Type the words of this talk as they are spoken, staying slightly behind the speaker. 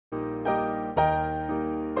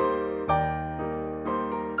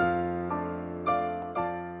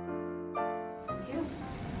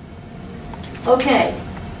Okay,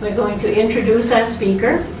 we're going to introduce our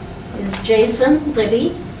speaker. Is Jason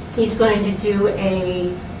Libby. He's going to do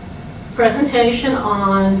a presentation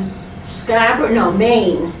on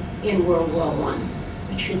Maine in World War I,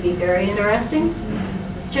 which should be very interesting.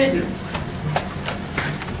 Jason.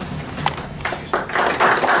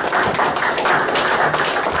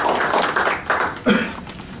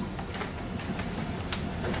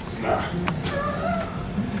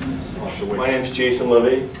 My name's Jason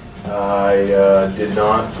Libby. I did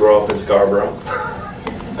not grow up in Scarborough.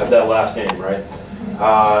 I have that last name, right?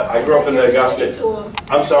 I grew up in the Augusta.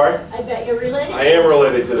 I'm sorry? I bet you're related. I am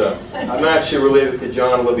related to them. I'm actually related to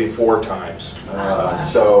John Libby 4 times.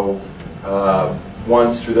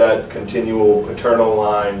 Once through that continual paternal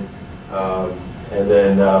line, and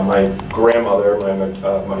then my grandmother,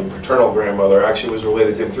 my paternal grandmother, actually was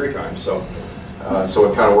related to him 3 times. So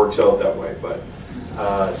it kind of works out that way. But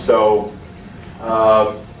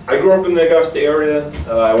I grew up in the Augusta area.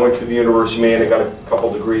 I went to the University of Maine. I got a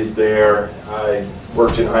couple degrees there. I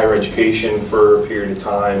worked in higher education for a period of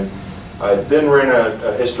time. I then ran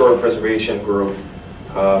a historic preservation group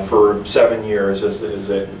for 7 years as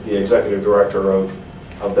the executive director of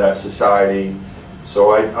that society.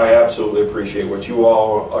 So I absolutely appreciate what you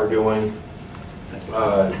all are doing.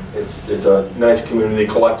 It's a nice community,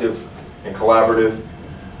 collective and collaborative.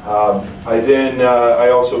 I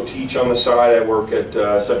also teach on the side. I work at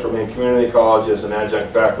Central Maine Community College as an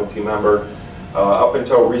adjunct faculty member. Up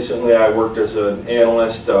until recently, I worked as an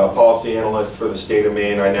analyst, policy analyst for the state of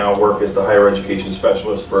Maine. I now work as the higher education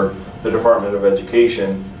specialist for the Department of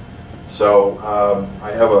Education. So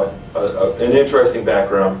I have an interesting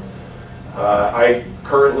background. I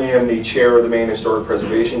currently am the chair of the Maine Historic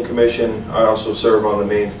Preservation Commission. I also serve on the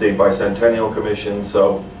Maine State Bicentennial Commission.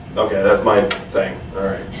 So, okay, that's my thing. All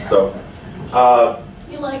right. So,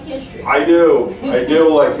 you like history? I do. I do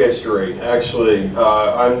like history. Actually,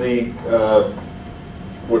 I'm the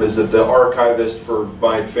the archivist for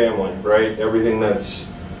my family. Right. Everything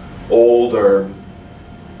that's old or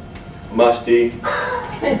musty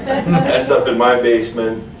ends up in my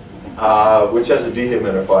basement. Which has a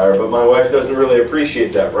dehumidifier, but my wife doesn't really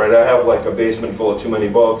appreciate that, right? I have like a basement full of too many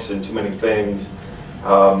books and too many things,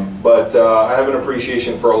 but I have an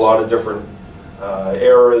appreciation for a lot of different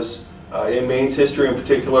eras in Maine's history in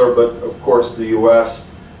particular, but of course the U.S.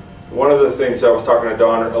 One of the things I was talking to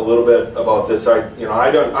Don a little bit about this, I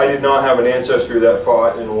did not have an ancestry that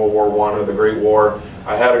fought in World War I or the Great War.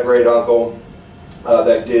 I had a great uncle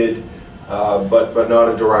that did. But not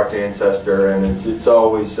a direct ancestor, and it's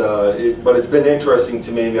always. But it's been interesting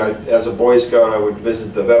to me. As a Boy Scout, I would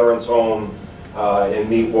visit the veterans home and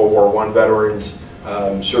meet World War I veterans.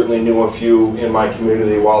 Certainly knew a few in my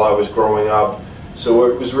community while I was growing up. So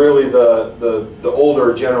it was really the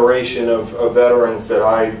older generation of veterans that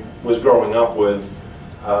I was growing up with,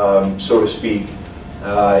 so to speak.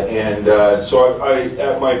 So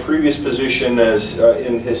at my previous position as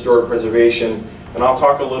in historic preservation. And I'll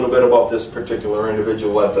talk a little bit about this particular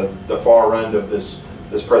individual at the far end of this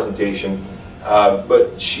presentation.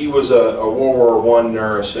 But she was a World War I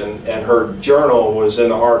nurse, and her journal was in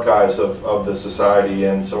the archives of the society.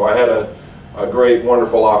 And so I had a great,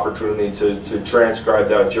 wonderful opportunity to transcribe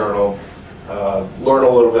that journal, learn a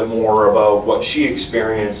little bit more about what she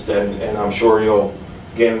experienced, and I'm sure you'll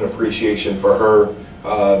gain an appreciation for her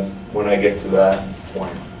when I get to that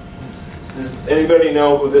point. Does anybody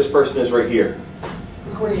know who this person is right here?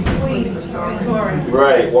 Queen.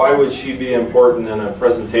 Right. Why would she be important in a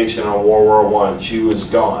presentation on World War I? She was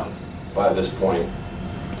gone by this point.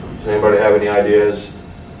 Does anybody have any ideas?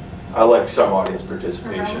 I like some audience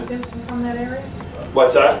participation. Her relatives were from that area?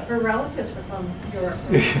 What's that? Her relatives were from Europe.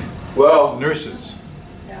 Well, nurses.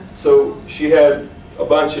 Yeah. So she had a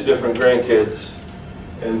bunch of different grandkids,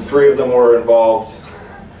 and 3 of them were involved,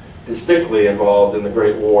 distinctly involved in the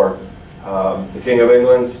Great War. The King of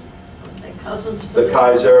England, Cousins. the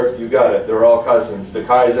Kaiser, you got it, they're all cousins. The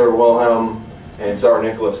Kaiser, Wilhelm, and Tsar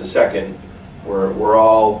Nicholas II were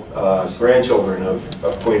all grandchildren of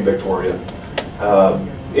Queen Victoria.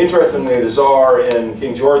 Interestingly, the Tsar and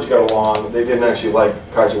King George got along. They didn't actually like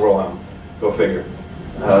Kaiser Wilhelm. Go figure.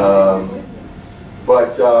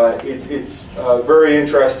 But it's very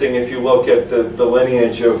interesting if you look at the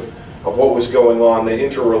lineage of what was going on, the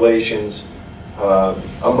interrelations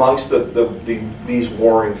amongst these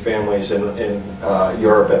warring families in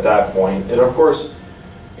Europe at that point. And of course,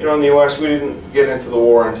 you know, in the U.S. we didn't get into the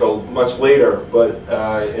war until much later, but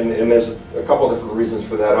and there's a couple different reasons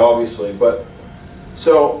for that, obviously. But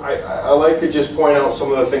so I like to just point out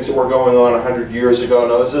some of the things that were going on 100 years ago.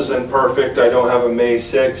 Now this isn't perfect. I don't have a May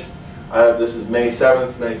 6th. This is May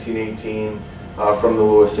 7th, 1918. from the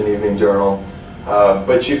Lewiston Evening Journal.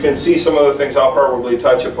 But you can see some of the things I'll probably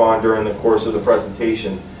touch upon during the course of the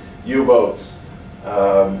presentation. U-boats.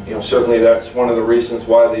 Certainly that's one of the reasons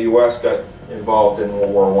why the U.S. got involved in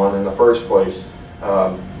World War I in the first place.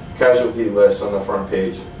 Casualty lists on the front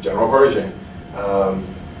page, General Pershing.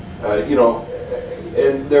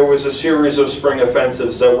 And there was a series of spring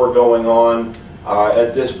offensives that were going on.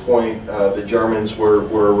 At this point, the Germans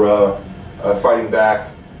were fighting back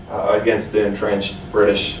against the entrenched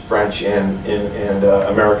British, French, and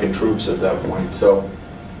American troops at that point. So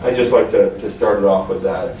I'd just like to start it off with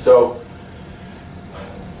that. So,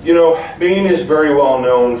 Maine is very well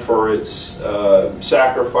known for its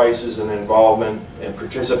sacrifices and involvement and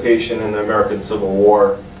participation in the American Civil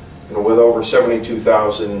War. With over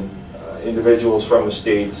 72,000 individuals from the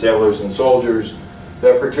state, sailors and soldiers,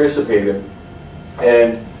 that participated.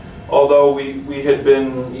 And although we had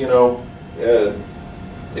been,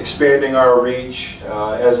 expanding our reach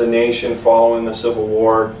as a nation following the Civil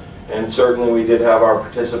War, and certainly we did have our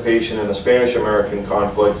participation in the Spanish-American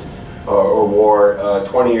conflict or war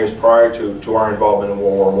 20 years prior to our involvement in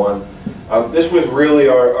World War I. This was really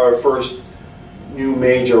our first new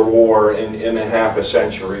major war in a half a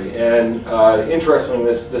century. And interestingly,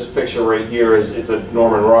 this picture right here it's a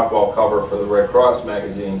Norman Rockwell cover for the Red Cross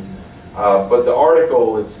magazine. But the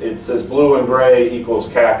article, it says blue and gray equals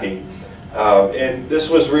khaki. And this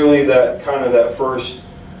was really that first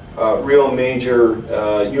real major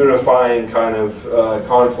unifying kind of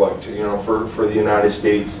conflict, for the United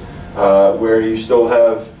States, where you still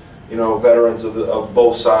have veterans of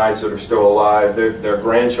both sides that are still alive. Their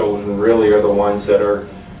grandchildren really are the ones that are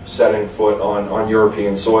setting foot on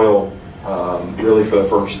European soil, really for the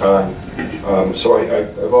first time. So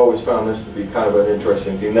I've always found this to be kind of an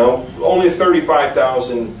interesting thing. Now, only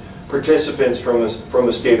 35,000 participants from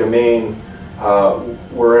the state of Maine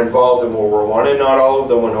were involved in World War I, and not all of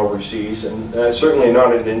them went overseas, and certainly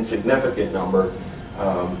not an insignificant number.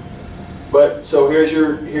 But so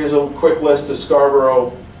here's a quick list of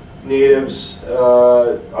Scarborough natives.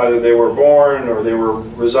 Either they were born or they were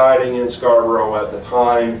residing in Scarborough at the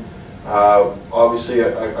time. Obviously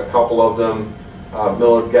a couple of them,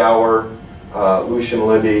 Millard Gower, Lucian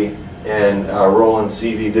Libby, and Roland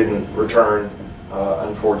Seavey didn't return,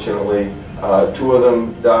 unfortunately. Two of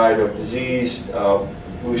them died of disease.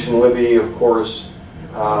 Lucian Libby, of course,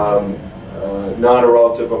 not a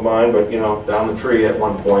relative of mine, but down the tree at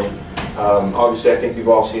one point. Obviously, I think you've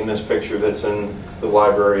all seen this picture that's in the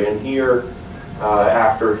library in here.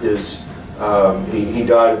 After his, he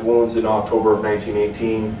died of wounds in October of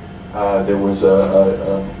 1918. There was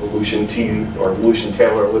a Lucian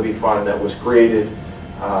Taylor Libby Fund that was created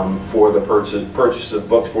for the purchase of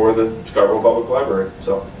books for the Scarborough Public Library.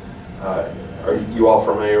 So, are you all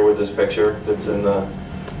familiar with this picture that's in the,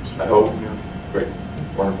 I hope? Great,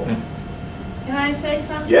 wonderful. Can I say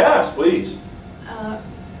something? Yes, please.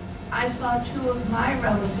 I saw two of my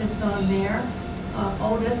relatives on there,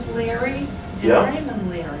 Otis Leary and Raymond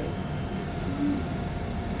Leary.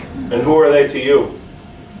 And who are they to you?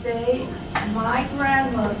 These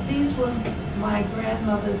were my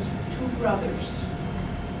grandmother's two brothers,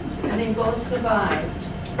 and they both survived.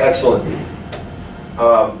 Excellent.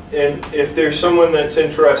 And if there's someone that's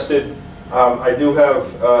interested, I do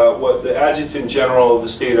have what the Adjutant General of the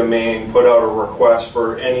state of Maine put out a request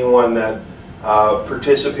for anyone that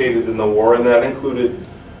participated in the war, and that included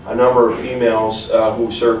a number of females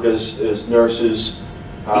who served as nurses.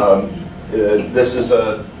 This is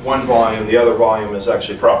one volume. The other volume is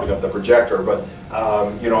actually propping up the projector. But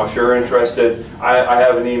if you're interested, I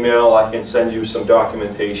have an email. I can send you some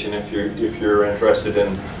documentation if you're interested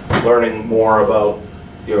in learning more about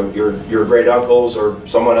your great uncles, or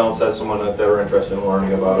someone else has someone that they're interested in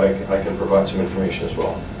learning about. I can provide some information as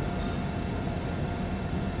well.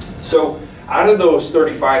 So, out of those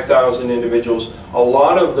 35,000 individuals, a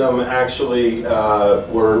lot of them actually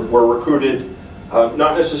were recruited,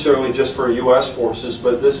 not necessarily just for U.S. forces,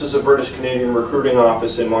 but this is a British-Canadian recruiting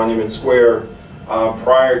office in Monument Square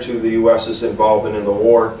prior to the U.S.'s involvement in the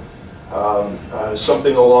war.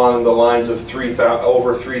 Something along the lines of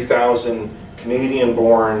over 3,000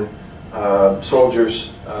 Canadian-born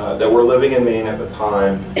soldiers that were living in Maine at the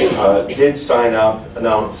time did sign up.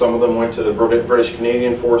 Now, some of them went to the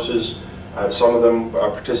British-Canadian forces. Some of them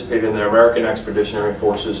participated in the American Expeditionary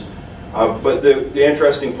Forces. But the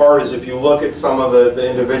interesting part is if you look at some of the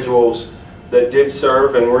individuals that did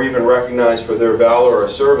serve and were even recognized for their valor or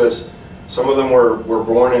service, some of them were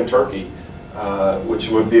born in Turkey, which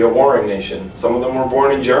would be a warring nation. Some of them were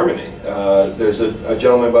born in Germany. There's a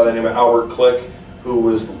gentleman by the name of Albert Klick who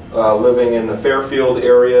was living in the Fairfield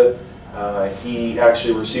area He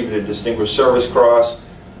actually received a Distinguished Service Cross.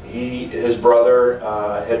 His brother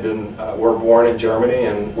were born in Germany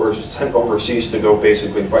and were sent overseas to go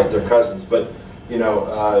basically fight their cousins. But you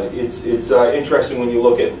know, it's interesting when you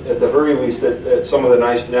look at the very least at some of the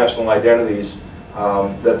national identities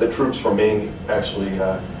that the troops from Maine actually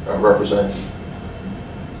represent.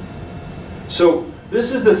 So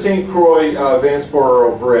this is the St. Croix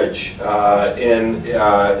Vanceboro Bridge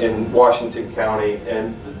in Washington County,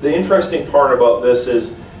 and the interesting part about this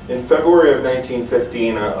is in February of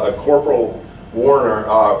 1915, a Corporal Werner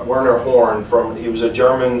Horn, he was a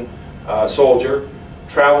German soldier,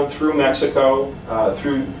 traveled through Mexico,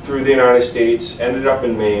 through the United States, ended up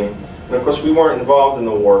in Maine, and of course we weren't involved in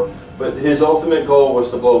the war, but his ultimate goal was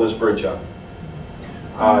to blow this bridge up.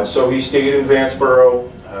 So he stayed in Vanceboro.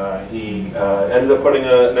 He ended up putting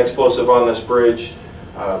an explosive on this bridge.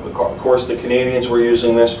 Of course, the Canadians were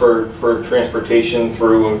using this for transportation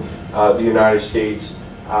through the United States,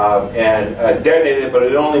 and detonated it, but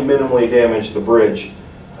it only minimally damaged the bridge.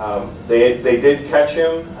 They did catch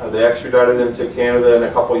him. They extradited him to Canada, and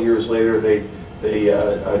a couple of years later, they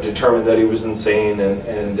determined that he was insane.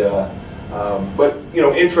 But you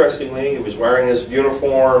know, interestingly, he was wearing his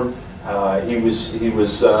uniform. He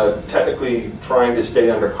was technically trying to stay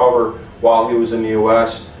undercover while he was in the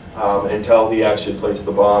U.S. Until he actually placed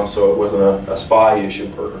the bomb, so it wasn't a spy issue,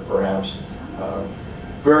 perhaps.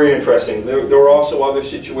 Very interesting. There were also other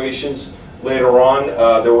situations later on.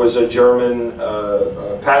 There was a German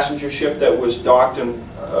passenger ship that was docked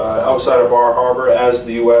outside of Bar Harbor as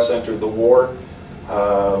the U.S. entered the war.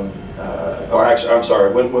 Or actually, I'm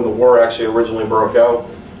sorry, when the war actually originally broke out.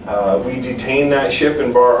 We detained that ship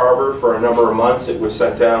in Bar Harbor for a number of months. It was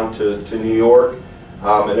sent down to New York.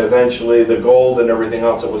 And eventually the gold and everything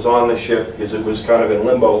else that was on the ship, because it was kind of in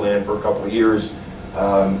limbo land for a couple of years,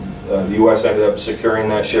 the U.S. ended up securing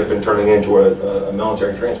that ship and turning it into a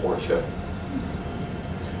military transport ship.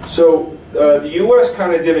 So the U.S.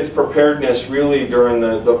 kind of did its preparedness really during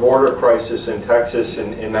the border crisis in Texas in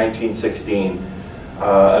 1916.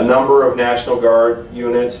 A number of National Guard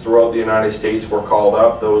units throughout the United States were called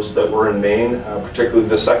up, those that were in Maine, particularly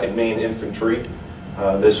the 2nd Maine Infantry.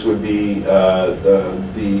 This would be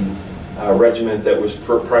the regiment that was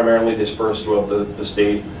primarily dispersed throughout the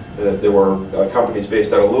state. There were companies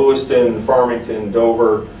based out of Lewiston, Farmington,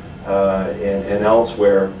 Dover, and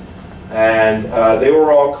elsewhere. And they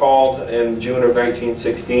were all called in June of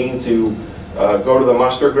 1916 to go to the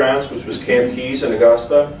muster grounds, which was Camp Keys in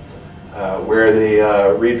Augusta, where they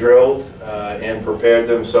re-drilled and prepared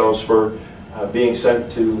themselves for being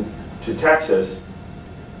sent to Texas.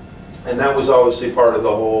 And that was obviously part of the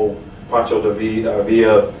whole Pancho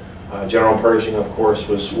Villa. General Pershing, of course,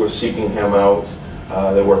 was seeking him out.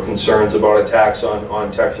 There were concerns about attacks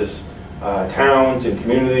on Texas towns and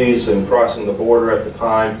communities and crossing the border at the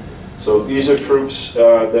time. So these are troops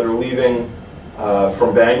that are leaving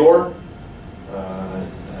from Bangor,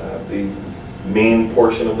 the Maine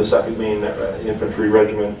portion of the 2nd Maine Infantry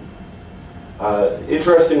Regiment.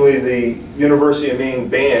 Interestingly, the University of Maine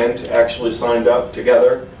band actually signed up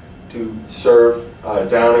together to serve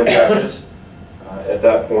down in Texas at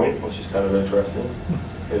that point, which is kind of interesting.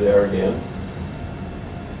 Here they are again.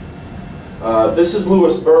 This is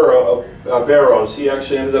Louis Barrows. He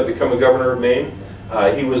actually ended up becoming governor of Maine.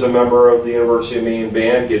 He was a member of the University of Maine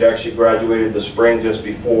band. He had actually graduated the spring just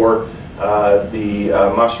before the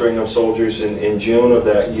mustering of soldiers in June of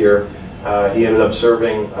that year. He ended up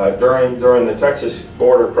serving during the Texas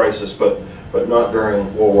border crisis, but not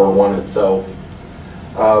during World War I itself.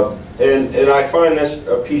 And I find this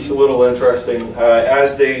piece a little interesting.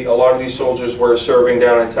 As a lot of these soldiers were serving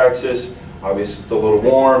down in Texas, obviously it's a little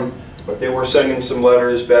warm, but they were sending some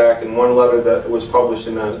letters back, and one letter that was published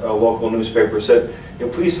in a local newspaper said, you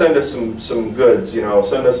know, please send us some goods, you know,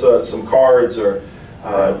 send us some cards, or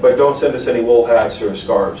but don't send us any wool hats or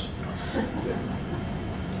scarves.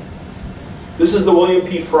 This is the William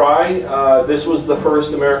P. Fry. This was the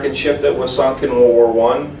first American ship that was sunk in World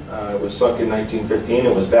War I. It was sunk in 1915.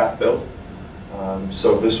 It was Bath built.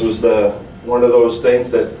 So this was one of those things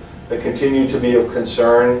that continued to be of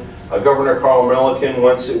concern. Governor Carl Milliken,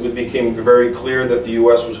 once it became very clear that the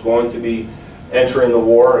U.S. was going to be entering the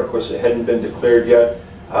war, of course it hadn't been declared yet,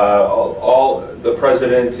 all the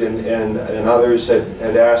president and others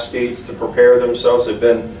had asked states to prepare themselves. Had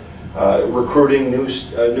been recruiting new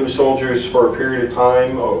soldiers for a period of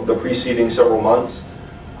time over the preceding several months.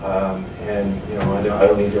 And you know, I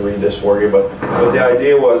don't need to read this for you, but the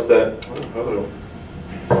idea was that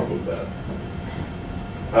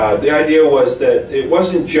the idea was that it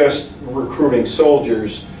wasn't just recruiting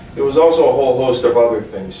soldiers, it was also a whole host of other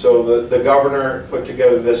things. So the governor put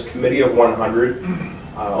together this committee of 100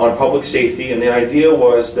 on public safety, and the idea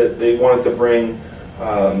was that they wanted to bring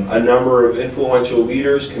a number of influential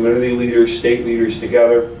leaders, community leaders, state leaders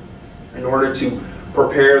together in order to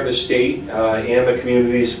prepare the state and the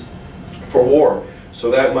communities for war.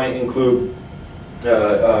 So that might include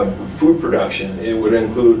food production. It would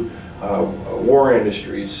include war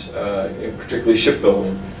industries, particularly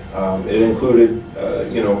shipbuilding. It included,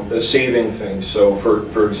 you know, saving things. So,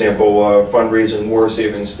 for example, fundraising war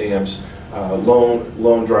saving stamps,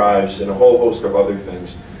 loan drives, and a whole host of other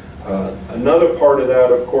things. Another part of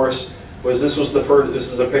that, of course, was this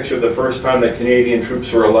is a picture of the first time that Canadian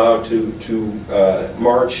troops were allowed to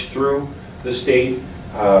march through the state.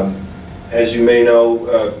 As you may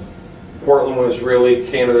know, Portland was really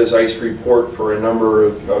Canada's ice-free port for a number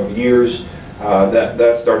of years.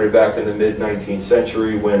 That started back in the mid-19th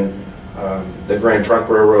century when the Grand Trunk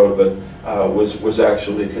Railroad was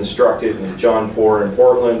actually constructed, and John Poor in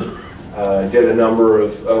Portland did a number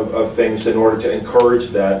of things in order to encourage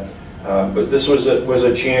that. But this was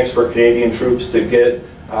a chance for Canadian troops to get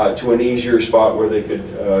to an easier spot where they could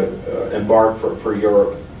embark for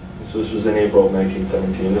Europe. So this was in April of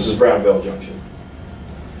 1917. This is Brownville Junction.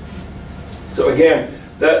 So again,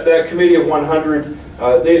 that committee of 100,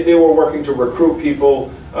 they were working to recruit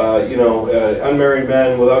people, you know, unmarried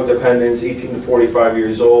men without dependents, 18 to 45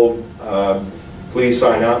 years old. Please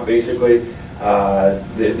sign up, basically.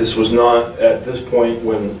 This was not at this point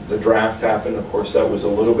when the draft happened. Of course, that was a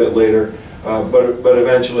little bit later. But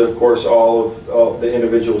eventually, of course, all the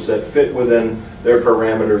individuals that fit within their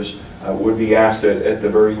parameters would be asked to, at the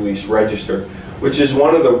very least, register, which is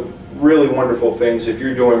one of the really wonderful things. If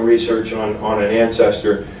you're doing research on an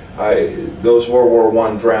ancestor, those World War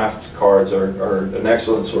I draft cards are an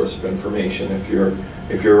excellent source of information if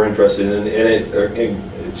you're interested in it.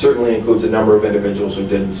 It certainly includes a number of individuals who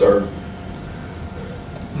didn't serve.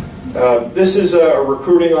 This is a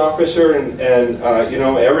recruiting officer, and you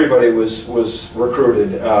know, everybody was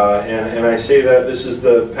recruited. And I say that this is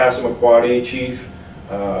the Passamaquoddy chief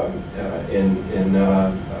in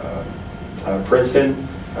Princeton,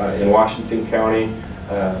 in Washington County,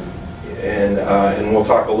 and we'll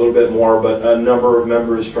talk a little bit more. But a number of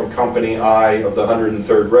members from Company I of the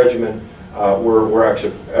 103rd Regiment were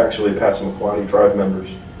actually Passamaquoddy tribe members.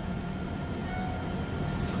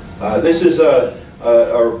 This is a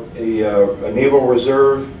Naval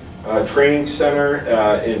Reserve training center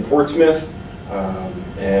in Portsmouth,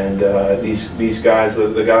 and these guys,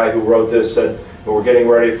 the guy who wrote this said, we're getting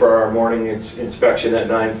ready for our morning inspection at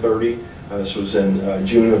 9:30. This was in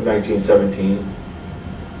June of 1917.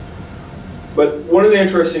 But one of the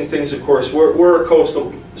interesting things, of course, we're a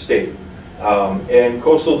coastal state, and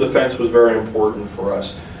coastal defense was very important for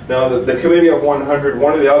us. Now, the Committee of 100,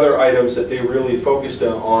 one of the other items that they really focused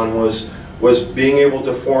on was being able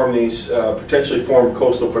to form these, potentially form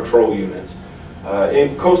coastal patrol units.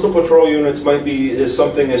 And coastal patrol units might be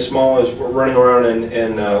something as small as running around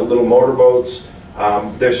in little motorboats.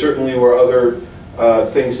 There certainly were other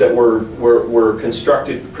things that were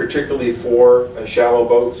constructed particularly for shallow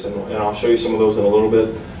boats, and I'll show you some of those in a little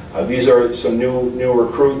bit. These are some new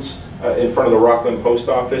recruits in front of the Rockland Post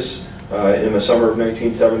Office in the summer of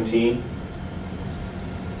 1917.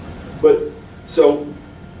 But so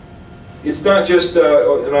it's not just,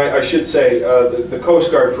 and I should say, the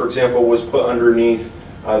Coast Guard, for example, was put underneath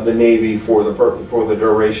the Navy for the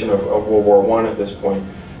duration of World War I at this point.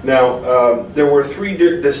 Now, there were three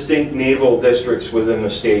distinct naval districts within the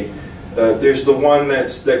state. There's the one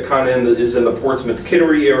that kind of is in the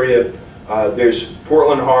Portsmouth-Kittery area. There's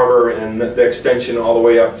Portland Harbor and the extension all the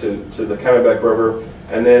way up to the Kennebec River,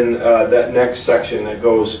 and then that next section that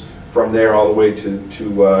goes from there all the way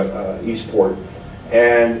to Eastport.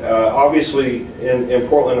 And obviously in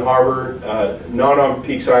Portland Harbor, not on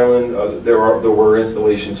Peaks Island, there were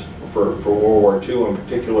installations for World War II in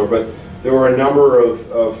particular, but there were a number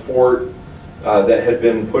of fort that had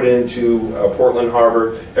been put into Portland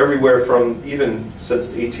Harbor, everywhere from even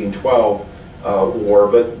since the 1812 war,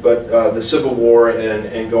 but the Civil War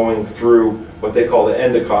and going through what they call the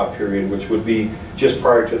Endicott period, which would be just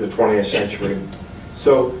prior to the 20th century.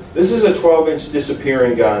 So this is a 12-inch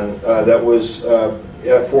disappearing gun that was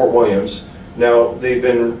at Fort Williams. Now, they've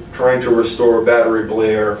been trying to restore Battery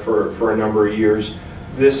Blair for a number of years.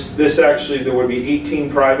 This actually, there would be 18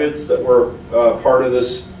 privates that were part of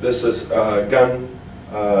this gun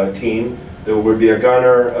team. There would be a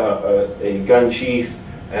gunner, a gun chief,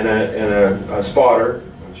 and a spotter,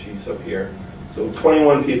 which he's up here. So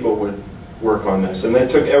 21 people would work on this, and that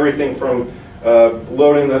took everything from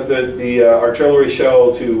loading the artillery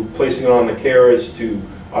shell to placing it on the carriage to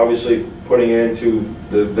obviously putting it into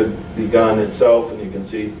the gun itself, and you can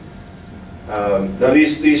see. Now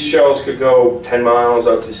these shells could go 10 miles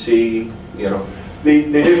out to sea. You know, they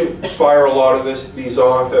didn't fire a lot of these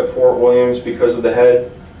off at Fort Williams because of the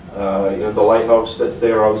head. You know, the lighthouse that's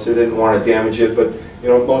there, obviously they didn't want to damage it, but you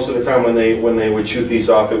know, most of the time when they would shoot these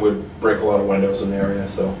off, it would break a lot of windows in the area.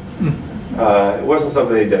 So it wasn't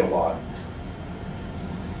something they did a lot.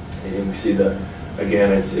 And you can see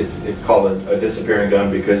again, it's called a disappearing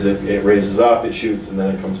gun because it raises up, it shoots, and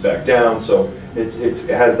then it comes back down. So it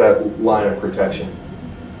has that line of protection.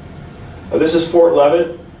 This is Fort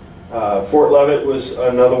Leavitt. Fort Leavitt was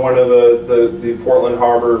another one of the Portland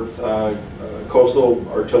Harbor Coastal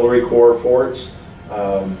Artillery Corps forts.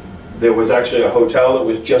 There was actually a hotel that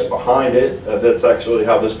was just behind it. That's actually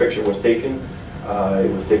how this picture was taken.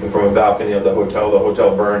 It was taken from a balcony of the hotel. The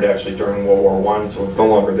hotel burned actually during World War I, so it's no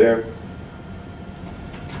longer there.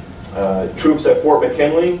 Troops at Fort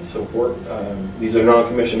McKinley. So these are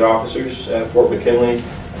non-commissioned officers at Fort McKinley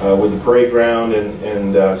with the parade ground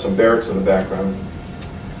and some barracks in the background.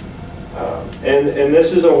 And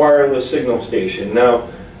this is a wireless signal station. Now,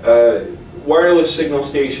 wireless signal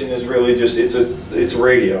station is really just, it's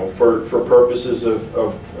radio for purposes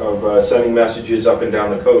of sending messages up and down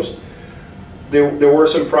the coast. There were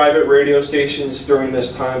some private radio stations during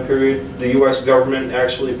this time period. The U.S. government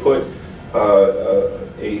actually put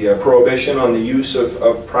a prohibition on the use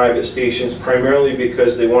of private stations, primarily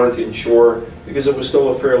because they wanted to ensure, because it was still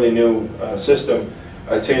a fairly new system,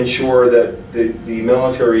 to ensure that the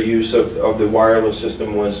military use of the wireless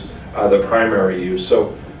system was the primary use.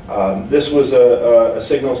 So this was a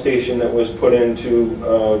signal station that was put into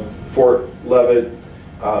Fort Leavitt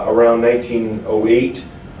around 1908,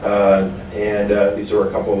 and these are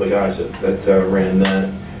a couple of the guys that ran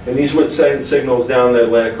that. And these would send signals down the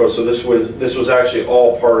Atlantic coast. So this was actually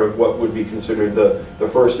all part of what would be considered the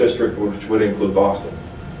first district, which would include Boston.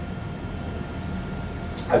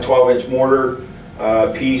 A 12-inch mortar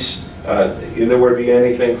piece. There would be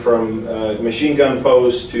anything from machine gun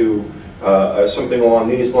posts to something along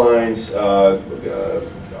these lines,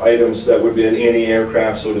 items that would be an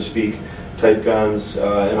anti-aircraft, so to speak, type guns,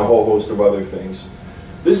 and a whole host of other things.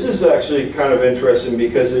 This is actually kind of interesting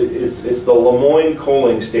because it's the Lemoyne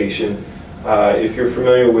Coaling Station. If you're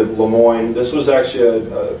familiar with Lemoyne, this was actually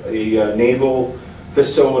a naval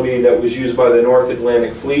facility that was used by the North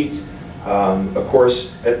Atlantic Fleet. Of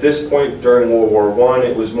course, at this point during World War I,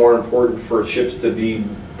 it was more important for ships to be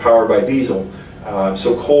powered by diesel.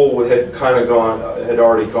 So coal had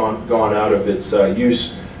already gone out of its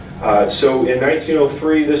use. So in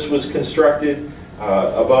 1903, this was constructed.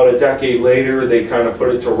 About a decade later, they kind of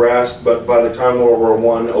put it to rest, but by the time World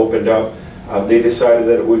War I opened up, they decided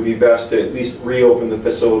that it would be best to at least reopen the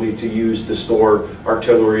facility to use to store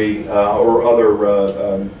artillery or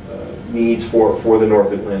other needs for the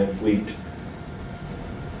North Atlantic Fleet.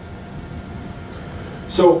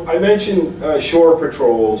 So I mentioned shore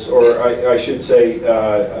patrols, or I should say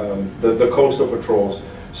the coastal patrols.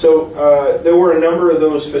 So there were a number of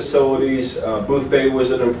those facilities. Booth Bay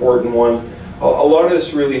was an important one. A lot of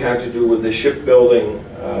this really had to do with the shipbuilding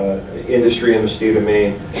industry in the state of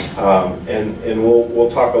Maine, and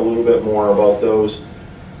we'll talk a little bit more about those.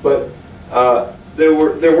 But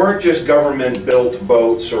there weren't just government-built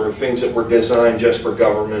boats or things that were designed just for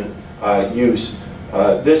government use.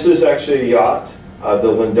 This is actually a yacht,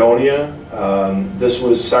 the Lindonia. This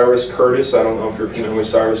was Cyrus Curtis. I don't know if you're familiar with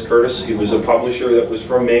Cyrus Curtis. He was a publisher that was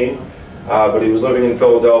from Maine, but he was living in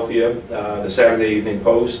Philadelphia, the Saturday Evening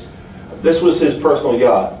Post. This was his personal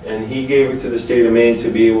yacht, and he gave it to the state of Maine to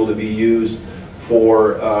be able to be used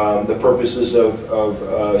for the purposes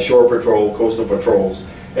of shore patrol, coastal patrols.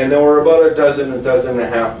 And there were about a dozen and a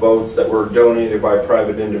half boats that were donated by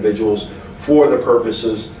private individuals for the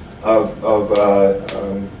purposes of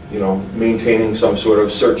you know, maintaining some sort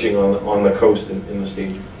of searching on the coast in the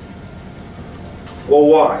state. Well,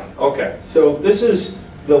 why? Okay, so this is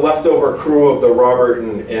the leftover crew of the Robert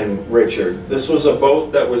and Richard. This was a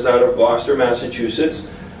boat that was out of Gloucester, Massachusetts.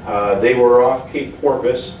 They were off Cape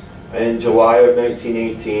Porpoise in July of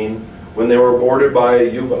 1918 when they were boarded by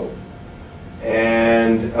a U-boat.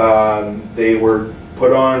 And they were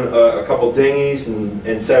put on a couple dinghies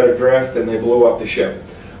and set adrift, and they blew up the ship.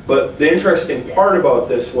 But the interesting part about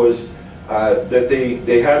this was that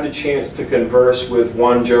they had the chance to converse with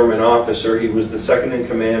one German officer. He was the second in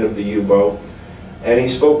command of the U-boat. And he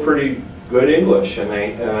spoke pretty good English, and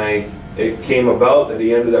it came about that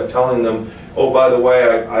he ended up telling them, "Oh, by the way,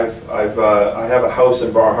 I have a house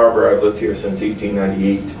in Bar Harbor. I've lived here since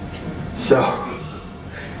 1898." So,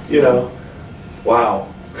 you know, wow,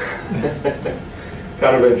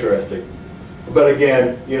 kind of interesting. But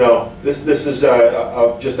again, you know, this is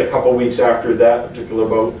just a couple weeks after that particular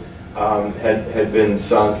boat had been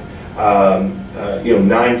sunk. You know,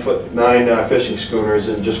 nine fishing schooners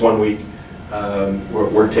in just 1 week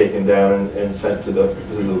were taken down and sent to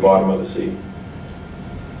the bottom of the sea.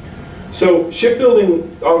 So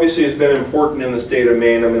shipbuilding obviously has been important in the state of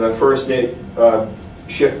Maine. I mean, the first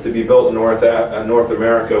ship to be built in North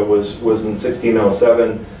America was in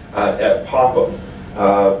 1607 at Popham.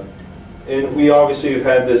 And we obviously have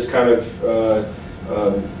had this kind of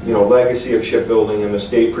you know, legacy of shipbuilding in the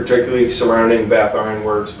state, particularly surrounding Bath Iron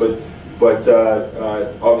Works, but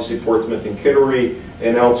obviously Portsmouth and Kittery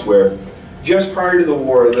and elsewhere. Just prior to the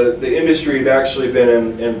war, the industry had actually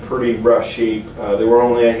been in pretty rough shape. There were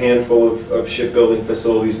only a handful of shipbuilding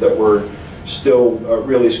facilities that were still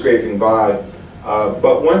really scraping by.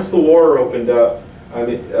 But once the war opened up,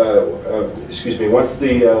 excuse me, once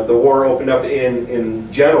the war opened up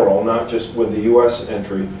in general, not just with the U.S.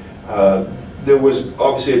 entry, there was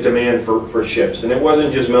obviously a demand for ships. And it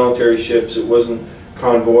wasn't just military ships, it wasn't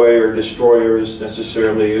convoy or destroyers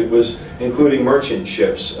necessarily, it was including merchant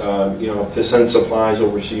ships, you know, to send supplies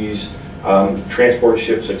overseas, transport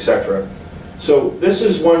ships, etc. So this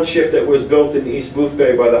is one ship that was built in East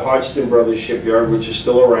Boothbay by the Hodgson Brothers shipyard, which is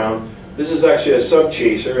still around. This is actually a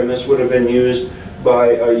sub-chaser, and this would have been used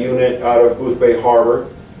by a unit out of Boothbay Harbor.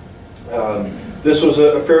 This was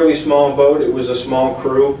a fairly small boat. It was a small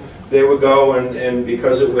crew. They would go, and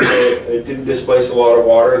because it didn't displace a lot of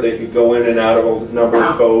water, they could go in and out of a number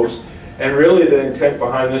of coves. And really the intent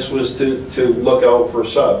behind this was to look out for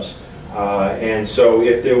subs. And so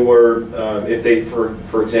if there were, if they,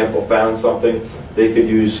 for example, found something, they could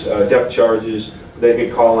use depth charges. They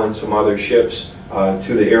could call in some other ships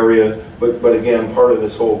to the area. But again, part of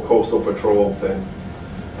this whole coastal patrol thing.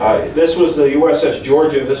 This was the USS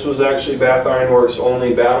Georgia. This was actually Bath Iron Works'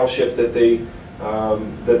 only battleship that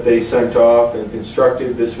they sent off and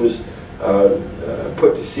constructed. This was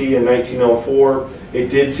put to sea in 1904. It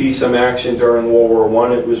did see some action during World War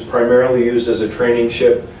I. It was primarily used as a training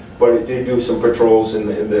ship, but it did do some patrols in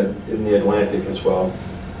the Atlantic as well.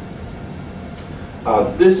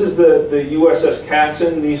 This is the USS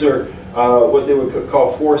Cassin. These are what they would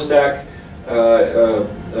call four-stack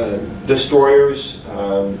destroyers.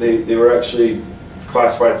 They were actually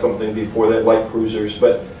classified something before that, light cruisers,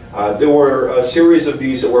 but there were a series of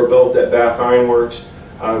these that were built at Bath Iron Works.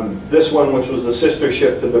 This one, which was the sister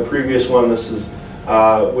ship to the previous one,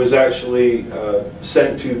 was actually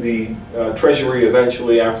sent to the Treasury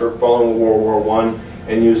eventually after following World War I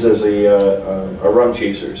and used as a rum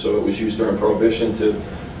chaser. So it was used during Prohibition to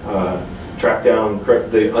track down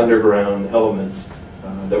the underground elements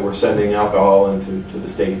that were sending alcohol into the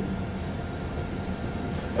state.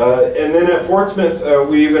 And then at Portsmouth,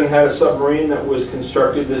 we even had a submarine that was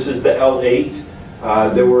constructed. This is the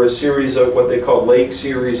L8. There were a series of what they called Lake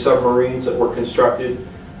Series submarines that were constructed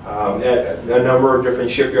at a number of different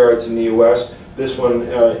shipyards in the U.S. This one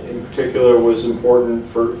in particular was important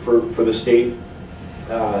for the state.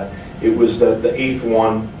 It was the 8th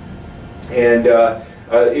one, and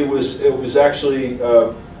it was actually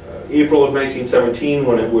April of 1917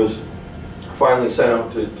 when it was finally sent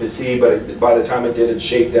out to sea, but by the time it did its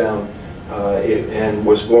shakedown and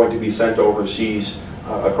was going to be sent overseas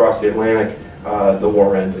across the Atlantic, the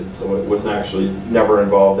war ended. So it was actually never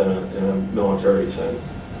involved in a military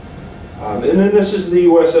sense. And then this is the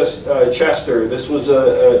USS Chester. This was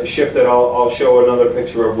a ship that I'll show another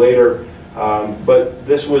picture of later, but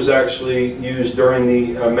this was actually used during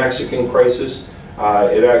the Mexican crisis.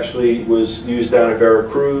 It actually was used down at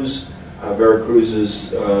Veracruz. Veracruz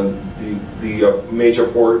is the major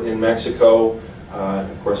port in Mexico.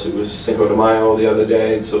 Of course, it was Cinco de Mayo the other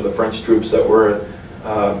day, so the French troops that were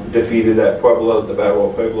defeated at Puebla, the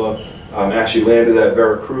Battle of Puebla, actually landed at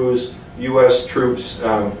Veracruz. U.S. troops,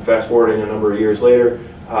 fast forwarding a number of years later,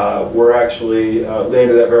 were actually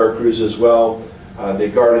landed at Veracruz as well. They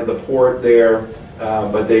guarded the port there,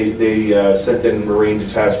 but they sent in Marine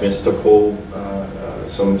detachments to pull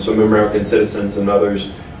some American citizens and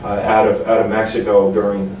others out of Mexico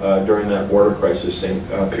during that border crisis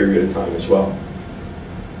period of time as well.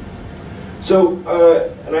 So,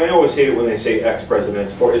 and I always hate it when they say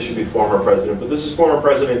ex-presidents. It should be former president, but this is former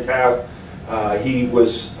President Taft. He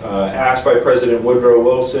was asked by President Woodrow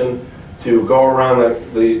Wilson to go around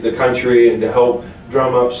the country and to help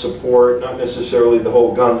drum up support, not necessarily the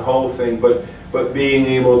whole gung-ho thing, but being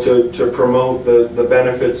able to promote the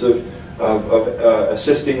benefits of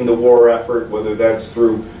assisting the war effort, whether that's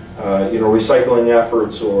through recycling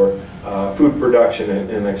efforts or food production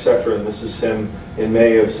and etc. And this is him in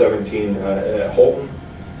May of 17 at Holton.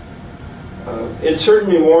 And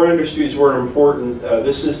certainly war industries were important.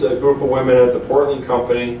 This is a group of women at the Portland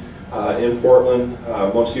Company in Portland.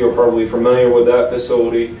 Most of you are probably familiar with that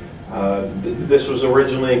facility. This was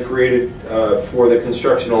originally created for the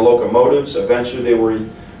construction of locomotives. Eventually they were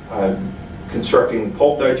constructing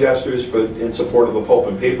pulp digesters in support of the pulp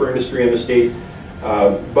and paper industry in the state.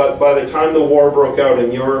 But by the time the war broke out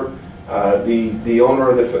in Europe, the owner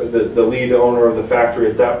of the lead owner of the factory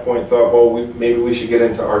at that point thought, well, maybe we should get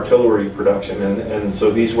into artillery production, and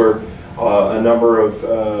so these were a number of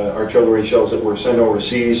artillery shells that were sent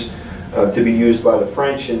overseas to be used by the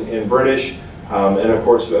French and British, and of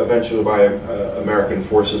course eventually by American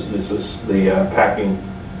forces. This is the packing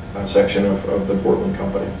section of the Portland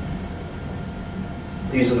Company.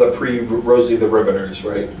 These are the pre-Rosie the Riveters,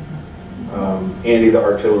 right? Andy the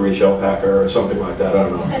artillery shell packer or something like that, I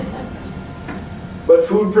don't know. But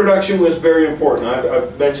food production was very important.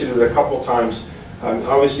 I've mentioned it a couple times.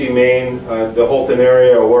 Obviously Maine, the Holton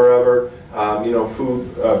area or wherever, you know,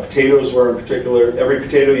 food, potatoes were in particular. Every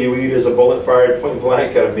potato you eat is a bullet-fired point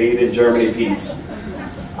blank at a made-in-Germany piece.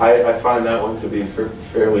 I find that one to be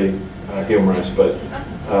fairly humorous, but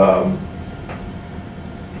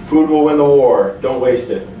food will win the war. Don't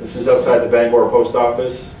waste it. This is outside the Bangor post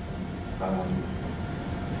office.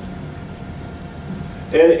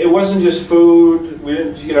 And it wasn't just food, we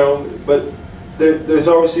didn't, you know, but there's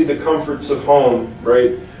obviously the comforts of home,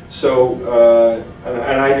 right? So,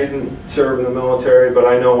 and I didn't serve in the military, but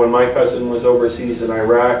I know when my cousin was overseas in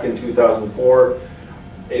Iraq in 2004,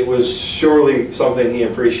 it was surely something he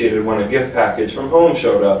appreciated when a gift package from home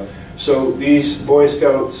showed up. So these Boy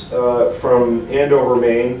Scouts from Andover,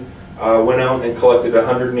 Maine, went out and collected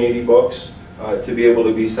 180 books to be able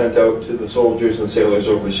to be sent out to the soldiers and sailors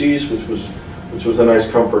overseas, which was a nice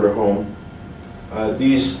comfort at home.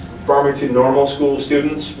 These Farmington Normal School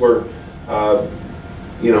students were,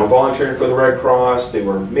 you know, volunteering for the Red Cross. They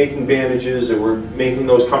were making bandages. They were making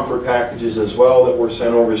those comfort packages as well that were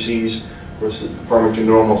sent overseas. Of course, Farmington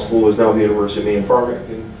Normal School is now the University of Maine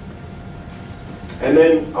Farmington. And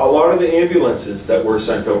then a lot of the ambulances that were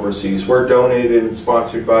sent overseas were donated and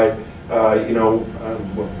sponsored by, you know,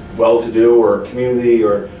 well-to-do or community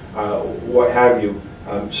or what have you.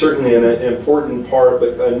 Certainly an important part,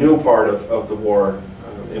 but a new part of the war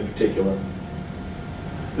in particular.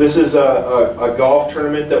 This is a golf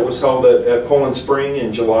tournament that was held at Poland Spring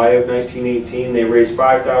in July of 1918. They raised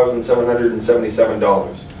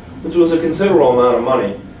 $5,777, which was a considerable amount of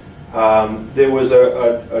money. There was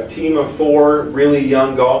a team of 4 really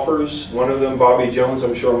young golfers. One of them, Bobby Jones,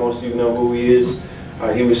 I'm sure most of you know who he is.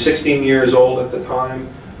 He was 16 years old at the time.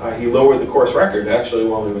 He lowered the course record actually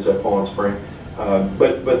while he was at Poland Spring.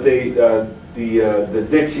 But the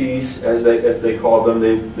Dixies, as they called them,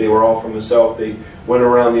 they were all from the South. They went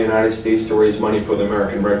around the United States to raise money for the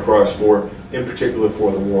American Red Cross, in particular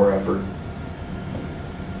for the war effort.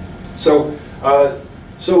 So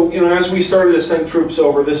you know, as we started to send troops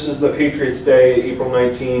over, this is the Patriots' Day, April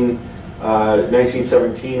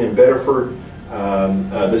 1917 in Bedford.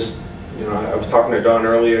 You know, I was talking to Don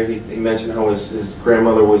earlier. He mentioned how his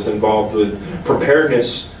grandmother was involved with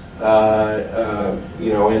preparedness.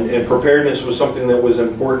 You know, and preparedness was something that was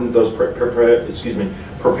important. Those preparedness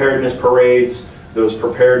parades, those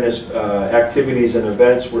preparedness activities and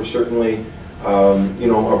events were certainly, you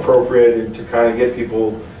know, appropriate to kind of get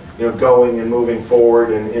people, you know, going and moving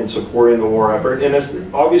forward and supporting the war effort. And it's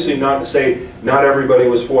obviously not to say not everybody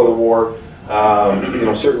was for the war. You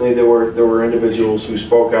know, certainly there were individuals who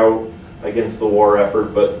spoke out against the war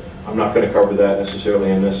effort, but I'm not going to cover that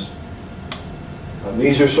necessarily in this.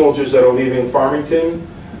 These are soldiers that are leaving Farmington.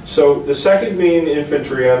 So the 2nd Maine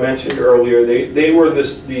Infantry I mentioned earlier, they were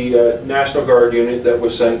the National Guard unit that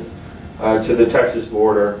was sent to the Texas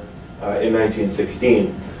border in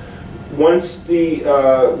 1916. Once the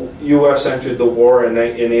U.S. entered the war in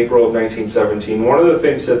April of 1917, one of the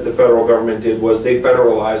things that the federal government did was they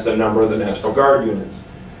federalized a number of the National Guard units.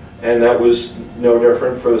 And that was no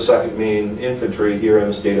different for the 2nd Maine Infantry here in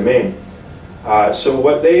the state of Maine. So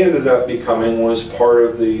what they ended up becoming was part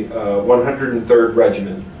of the 103rd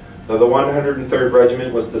Regiment. Now the 103rd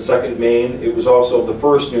Regiment was the 2nd Maine. It was also the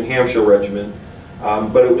 1st New Hampshire Regiment,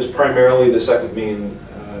 but it was primarily the 2nd Maine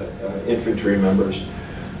infantry members.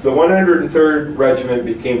 The 103rd Regiment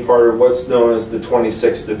became part of what's known as the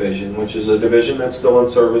 26th Division, which is a division that's still in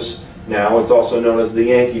service now. It's also known as the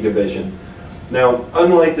Yankee Division. Now,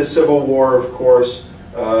 unlike the Civil War, of course,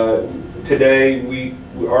 today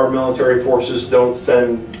our military forces don't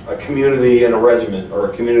send a community in a regiment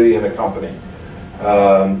or a community in a company.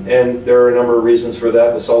 And there are a number of reasons for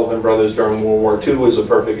that. The Sullivan brothers during World War II is a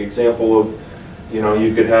perfect example of, You know,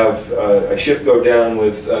 you could have a ship go down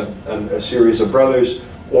with a series of brothers,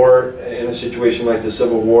 or in a situation like the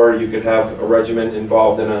Civil War, you could have a regiment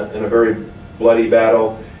involved in a very bloody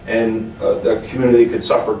battle, and the community could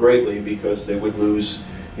suffer greatly because they would lose,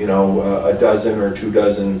 you know, a dozen or 2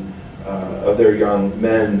 dozen of their young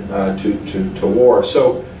men to war.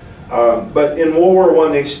 So, but in World War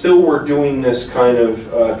I, they still were doing this kind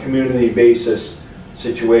of community basis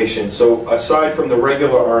situation. So aside from the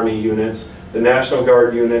regular Army units, the National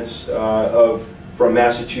Guard units from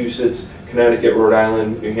Massachusetts, Connecticut, Rhode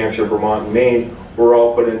Island, New Hampshire, Vermont, and Maine were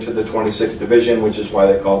all put into the 26th Division, which is why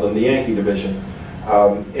they called them the Yankee Division.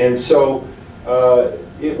 And so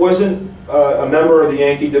it wasn't a member of the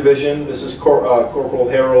Yankee Division. This is Corporal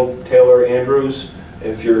Harold Taylor Andrews.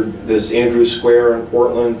 There's Andrews Square in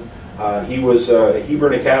Portland. He was a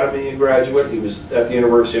Hebron Academy graduate. He was at the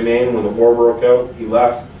University of Maine when the war broke out. He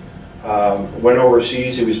left, went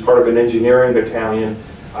overseas. He was part of an engineering battalion.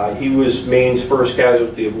 He was Maine's first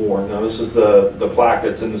casualty of war. Now this is the plaque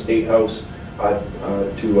that's in the State House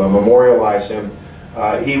to memorialize him.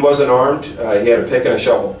 He wasn't armed. He had a pick and a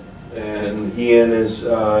shovel. And he and his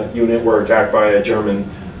unit were attacked by a German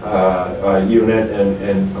unit,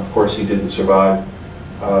 and of course he didn't survive.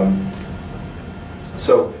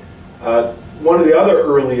 One of the other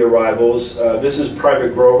early arrivals, this is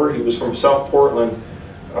Private Grover. He was from South Portland.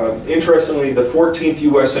 Interestingly, the 14th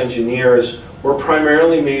U.S. Engineers were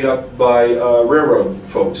primarily made up by railroad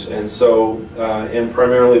folks, and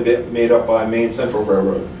primarily made up by Maine Central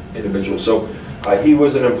Railroad individuals. So he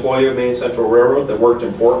was an employee of Maine Central Railroad that worked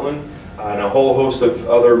in Portland, and a whole host of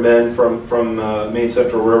other men from Maine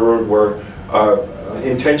Central Railroad were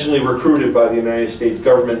intentionally recruited by the United States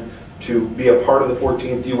government to be a part of the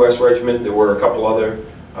 14th U.S. Regiment. There were a couple other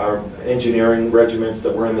engineering regiments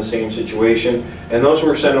that were in the same situation, and those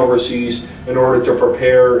were sent overseas in order to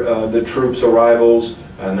prepare the troops' arrivals,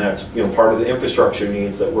 and that's, you know, part of the infrastructure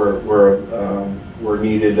needs that were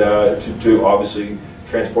needed to obviously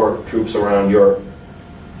transport troops around Europe.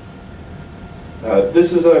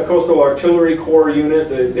 This is a Coastal Artillery Corps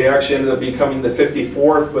unit. They actually ended up becoming the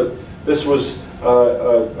 54th, but this was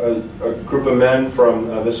a group of men from,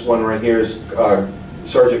 this one right here is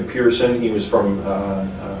Sergeant Pearson. He was from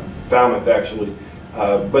Falmouth, actually.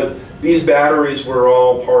 But these batteries were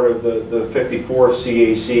all part of the 54th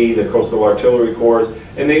CAC, the Coastal Artillery Corps,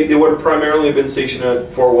 and they would have primarily been stationed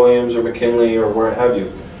at Fort Williams or McKinley or where have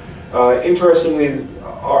you. Interestingly,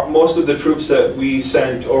 most of the troops that we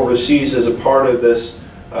sent overseas as a part of this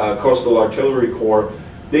Coastal Artillery Corps,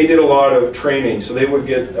 they did a lot of training. So they would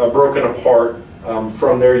get broken apart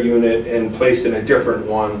from their unit and placed in a different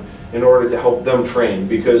one in order to help them train,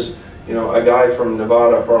 because, you know, a guy from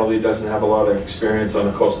Nevada probably doesn't have a lot of experience on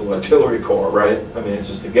the Coastal Artillery Corps, right? I mean, it's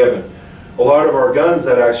just a given. A lot of our guns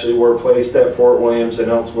that actually were placed at Fort Williams and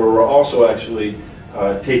elsewhere were also actually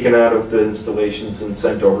taken out of the installations and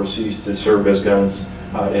sent overseas to serve as guns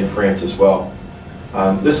in France as well.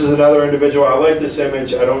 This is another individual. I like this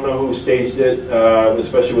image. I don't know who staged it,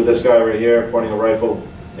 especially with this guy right here pointing a rifle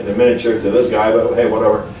in a miniature to this guy, but hey,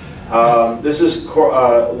 whatever. This is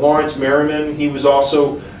Lawrence Merriman. He was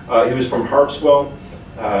also, he was from Harpswell.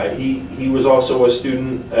 He was also a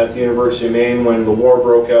student at the University of Maine when the war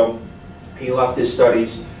broke out. He left his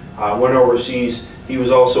studies, went overseas. He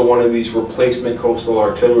was also one of these replacement Coastal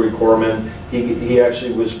Artillery Corpsmen. He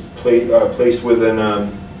actually was placed within a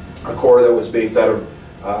corps that was based out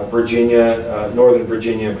of Virginia, Northern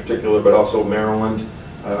Virginia in particular, but also Maryland,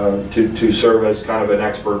 to serve as kind of an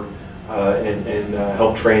expert and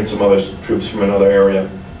help train some other troops from another area.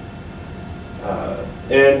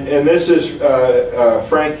 And this is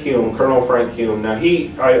Frank Hume, Colonel Frank Hume. Now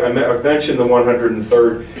I've mentioned the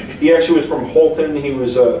 103rd. He actually was from Holton. He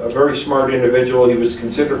was a very smart individual. He was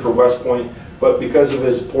considered for West Point, but because of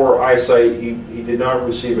his poor eyesight, he did not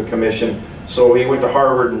receive a commission. So he went to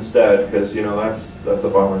Harvard instead, because, you know, that's a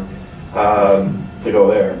bummer to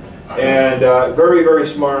go there. And very, very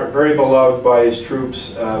smart, very beloved by his troops,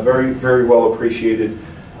 very, very well appreciated.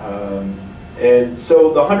 And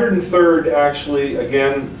so the 103rd, actually,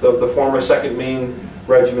 again, the former 2nd Maine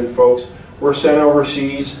Regiment folks, were sent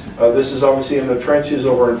overseas. This is obviously in the trenches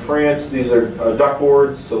over in France. These are duck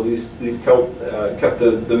boards, so these kept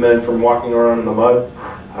the men from walking around in the mud.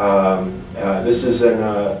 This is in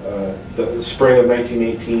the spring of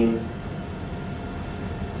 1918.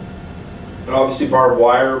 And obviously barbed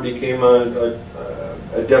wire became a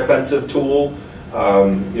defensive tool.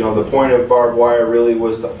 You know, the point of barbed wire really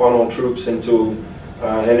was to funnel troops into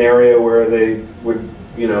an area where they would,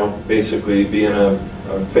 you know, basically be in a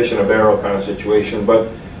fish in a barrel kind of situation. But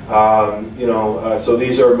So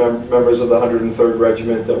these are members of the 103rd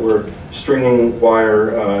Regiment that were stringing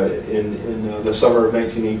wire in the summer of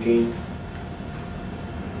 1918.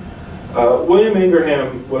 William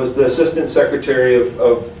Ingraham was the Assistant Secretary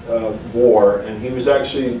of War, and he was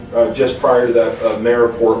actually, just prior to that, Mayor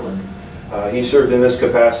of Portland. He served in this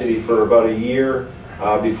capacity for about a year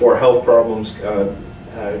before health problems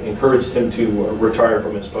encouraged him to retire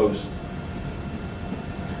from his post.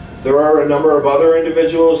 There are a number of other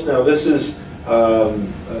individuals. Now this is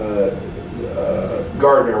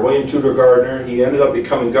Gardner, William Tudor Gardner. He ended up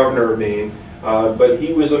becoming governor of Maine, but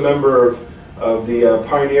he was a member of the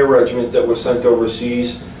Pioneer Regiment that was sent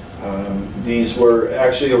overseas. These were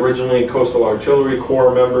actually originally Coastal Artillery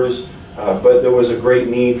Corps members, but there was a great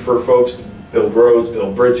need for folks to build roads,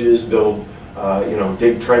 build bridges, build,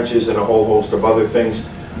 dig trenches and a whole host of other things.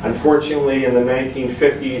 Unfortunately, in the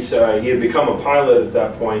 1950s, he had become a pilot at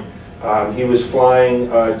that point. He was flying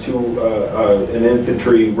to an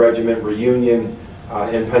infantry regiment reunion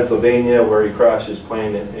in Pennsylvania, where he crashed his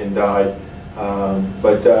plane and died.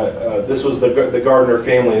 This was the Gardner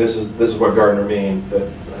family. This is what Gardner, Maine, that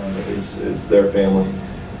is their family.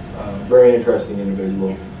 Very interesting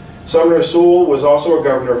individual. Sumner Sewell was also a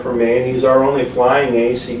governor for Maine. He's our only flying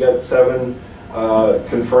ace. He got 7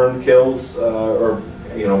 confirmed kills, or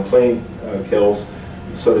plane kills,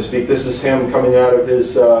 so to speak. This is him coming out of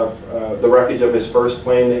his the wreckage of his first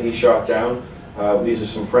plane that he shot down. These are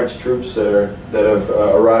some French troops that have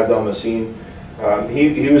arrived on the scene.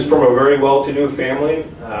 He was from a very well-to-do family.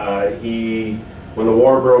 When the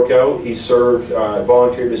war broke out, he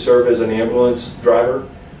volunteered to serve as an ambulance driver.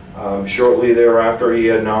 Shortly thereafter, he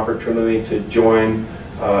had an opportunity to join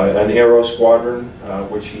an aero squadron,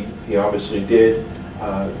 which he obviously did.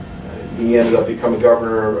 He ended up becoming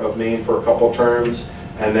governor of Maine for a couple terms,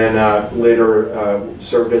 and then later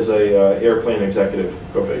served as a airplane executive.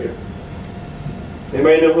 Go figure.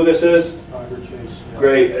 Anybody know who this is?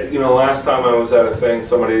 Great. Last time I was at a thing,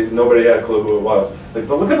 nobody had a clue who it was. Like,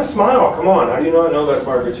 but look at the smile. Come on. How do you not know that's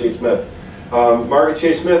Margaret Chase Smith? Margaret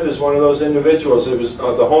Chase Smith is one of those individuals. It was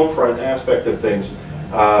the home front aspect of things.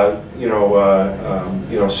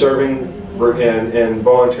 Serving and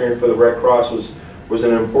volunteering for the Red Cross was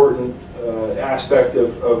an important aspect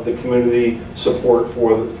of the community support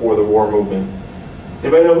for the war movement.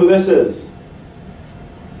 Anybody know who this is?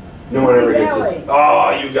 No one ever gets this.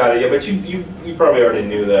 Oh, you got it. Yeah, but you probably already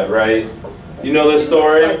knew that, right? You know this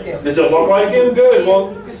story? Does it look like him? Good.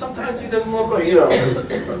 Well, because sometimes he doesn't look like,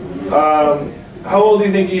 How old do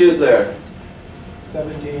you think he is there?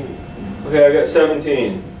 17. Okay, I got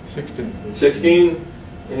 17. 16. 16?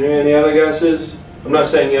 Any other guesses? I'm not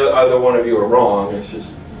saying either one of you are wrong. It's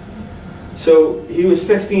just... So, he was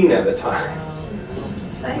 15 at the time.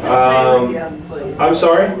 Say his name again, please. I'm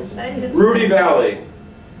sorry? Say his Rudy Valley.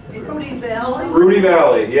 Rudy Valley? Rudy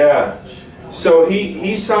Valley, yeah. So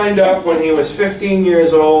he signed up when he was 15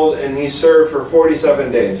 years old, and he served for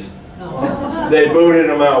 47 days. They booted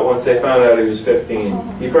him out once they found out he was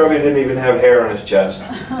 15. He probably didn't even have hair on his chest.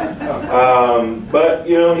 But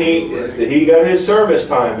he got his service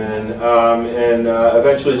time in, and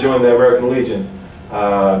eventually joined the American Legion.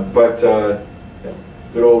 Good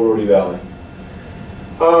old Rudy Valley.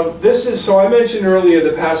 So I mentioned earlier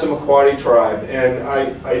the Passamaquoddy tribe, and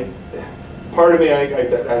part of me,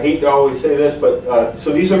 I hate to always say this, but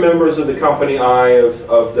so these are members of the Company I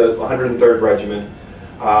of the 103rd Regiment.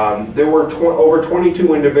 There were over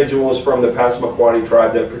 22 individuals from the Passamaquoddy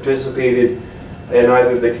tribe that participated in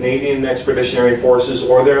either the Canadian Expeditionary Forces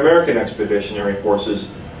or the American Expeditionary Forces.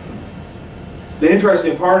 The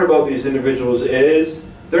interesting part about these individuals is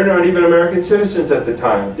they're not even American citizens at the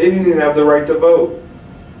time. They didn't even have the right to vote.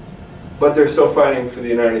 But they're still fighting for the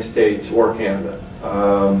United States or Canada.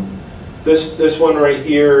 This one right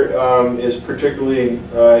here is particularly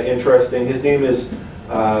interesting. His name is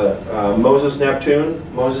Moses Neptune.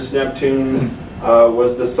 Moses Neptune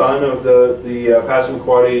was the son of the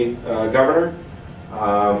Passamaquoddy governor,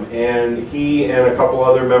 and he and a couple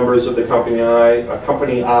other members of the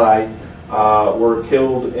Company I were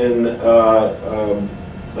killed in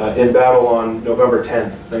battle on November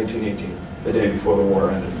 10th, 1918, the day before the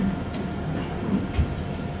war ended.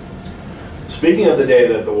 Speaking of the day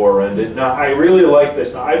that the war ended, now I really like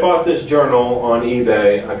this. Now, I bought this journal on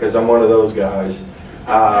eBay because I'm one of those guys.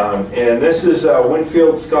 And this is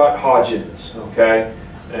Winfield Scott Hodgins, okay?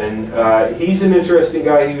 And he's an interesting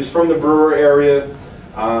guy. He was from the Brewer area,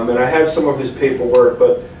 and I have some of his paperwork,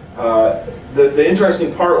 but the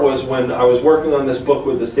interesting part was when I was working on this book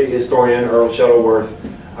with the state historian, Earle Shettleworth,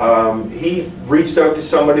 he reached out to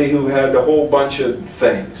somebody who had a whole bunch of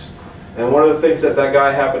things. And one of the things that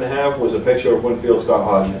guy happened to have was a picture of Winfield Scott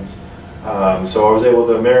Hodgins. So I was able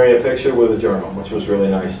to marry a picture with a journal, which was really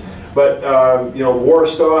nice. But you know, war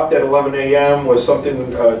stopped at 11 a.m. was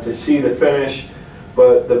something to see the finish.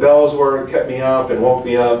 But the bells kept me up and woke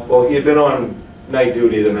me up. Well, he had been on night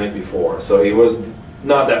duty the night before, so he was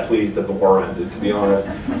not that pleased that the war ended, to be honest,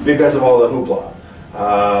 because of all the hoopla.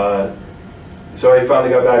 So he finally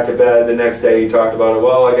got back to bed. The next day he talked about it.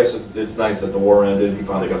 Well, I guess it's nice that the war ended. He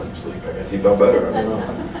finally got some sleep. I guess he felt better. I don't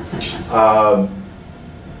know.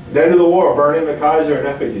 The end of the war, burning the Kaiser in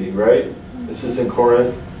effigy, right? This is in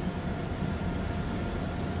Corinth.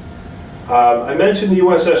 I mentioned the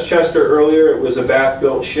USS Chester earlier. It was a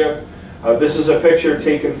Bath-built ship. This is a picture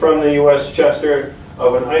taken from the US Chester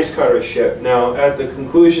of an ice cutter ship. Now, at the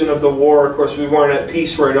conclusion of the war, of course, we weren't at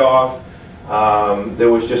peace right off. There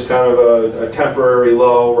was just kind of a temporary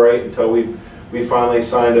lull, right, until we finally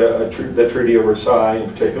signed the Treaty of Versailles in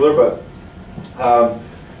particular. But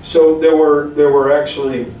so there were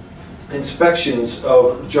actually inspections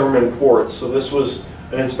of German ports. So this was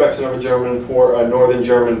an inspection of a German port, a northern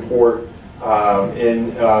German port,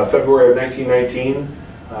 in February of 1919.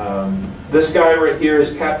 This guy right here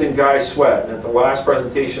is Captain Guy Sweat. And at the last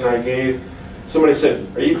presentation I gave, somebody said,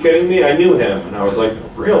 "Are you kidding me? I knew him." And I was like,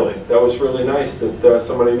 "Really? That was really nice that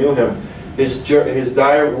somebody knew him." His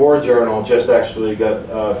war journal just actually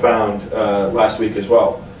got found last week as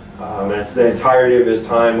well. And it's the entirety of his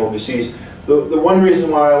time overseas. The one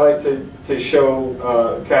reason why I like to show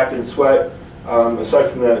Captain Sweat, aside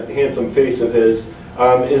from that handsome face of his,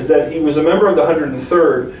 is that he was a member of the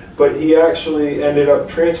 103rd, but he actually ended up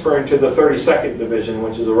transferring to the 32nd Division,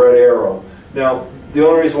 which is a Red Arrow. Now, the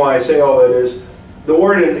only reason why I say all that is the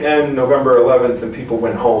war didn't end November 11th and people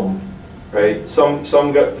went home, right? Some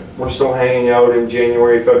were still hanging out in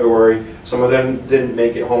January, February. Some of them didn't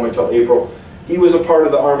make it home until April. He was a part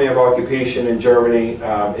of the Army of Occupation in Germany,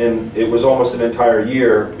 and it was almost an entire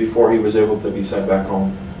year before he was able to be sent back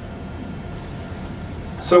home.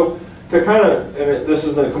 So to kind of, and this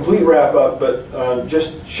is a complete wrap up, but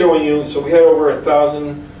just showing you, so we had over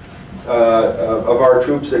 1,000 of our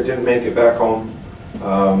troops that didn't make it back home.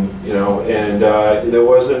 You know, and there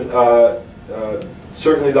wasn't,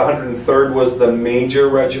 certainly the 103rd was the major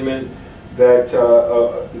regiment that,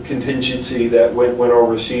 the contingency that went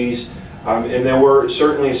overseas. And there were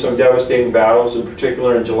certainly some devastating battles, in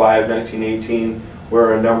particular in July of 1918,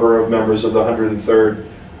 where a number of members of the 103rd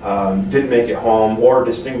didn't make it home or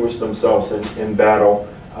distinguished themselves in battle.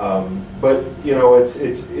 But you know,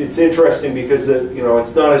 it's interesting because you know,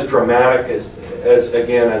 it's not as dramatic as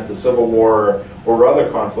the Civil War or other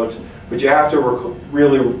conflicts, but you have to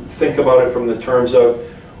really think about it from the terms of,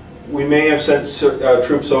 we may have sent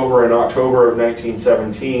troops over in October of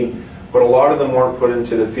 1917, but a lot of them weren't put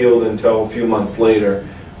into the field until a few months later.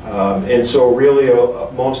 And so really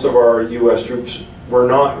most of our U.S. troops were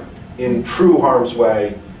not in true harm's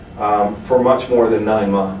way for much more than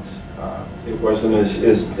 9 months. It wasn't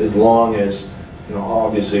as long as, you know,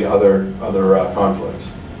 obviously other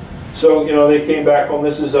conflicts. So, you know, they came back home.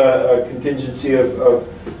 This is a contingency of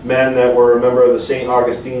men that were a member of the St.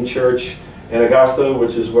 Augustine Church in Augusta,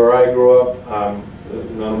 which is where I grew up.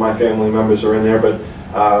 None of my family members are in there, but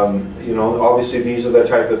you know, obviously these are the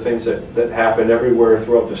type of things that happen everywhere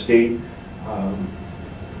throughout the state.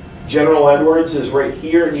 General Edwards is right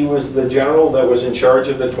here. He was the general that was in charge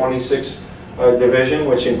of the 26th Division,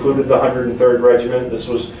 which included the 103rd Regiment. This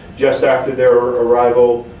was just after their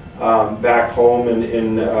arrival back home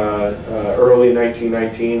in early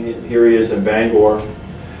 1919. Here he is in Bangor.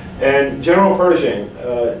 And General Pershing,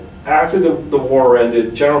 after the war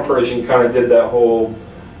ended, General Pershing kind of did that whole,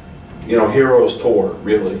 you know, heroes tour,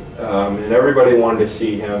 really. And everybody wanted to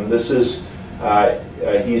see him. This is,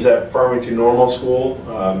 he's at Farmington Normal School.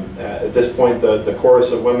 At this point, the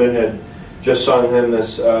chorus of women had just sung him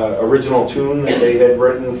this original tune that they had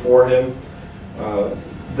written for him.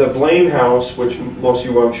 The Blaine House, which most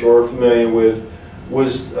of you I'm sure are familiar with,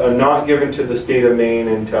 was not given to the state of Maine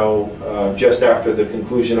until just after the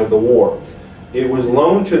conclusion of the war. It was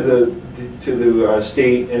loaned to the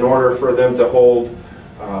state in order for them to hold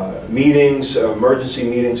meetings, emergency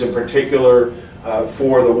meetings in particular,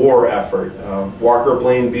 for the war effort. Walker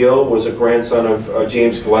Blaine Beale was a grandson of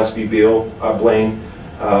James Gillespie Beale Blaine,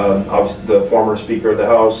 obviously the former Speaker of the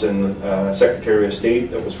House and Secretary of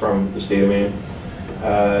State that was from the state of Maine.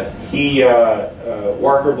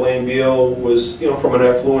 Walker Blaine Beale was, you know, from an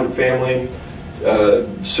affluent family,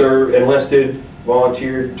 enlisted,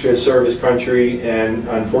 volunteered to serve his country, and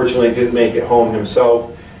unfortunately didn't make it home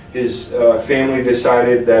himself. His family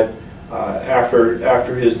decided that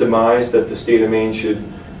after his demise, that the state of Maine should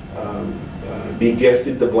be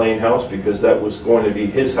gifted the Blaine house because that was going to be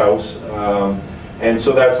his house. And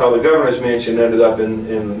so that's how the governor's mansion ended up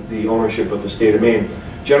in the ownership of the state of Maine.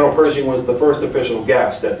 General Pershing was the first official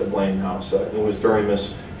guest at the Blaine house. It was during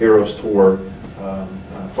this hero's tour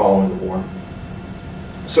following the war.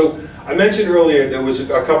 So I mentioned earlier there was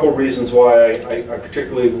a couple of reasons why I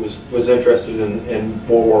particularly was interested in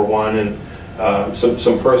World War I and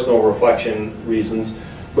some personal reflection reasons.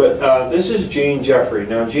 But this is Jane Jeffrey.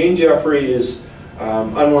 Now Jane Jeffrey is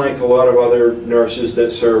unlike a lot of other nurses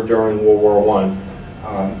that served during World War I.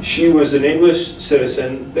 She was an English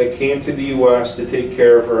citizen that came to the U.S. to take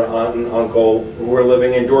care of her aunt and uncle who were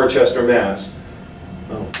living in Dorchester, Mass.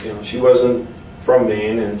 She wasn't from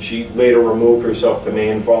Maine, and she later removed herself to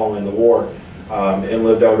Maine following the war and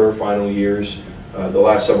lived out her final years, the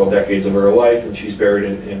last several decades of her life, and she's buried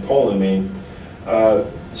in Poland, Maine.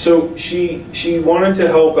 So she wanted to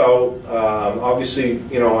help out. Obviously,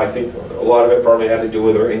 I think a lot of it probably had to do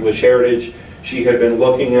with her English heritage. She had been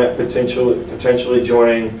looking at potentially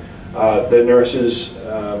joining the nurses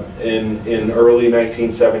in early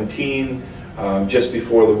 1917, just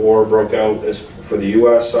before the war broke out for the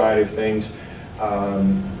U.S. side of things.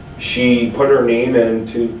 She put her name in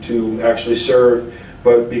to actually serve,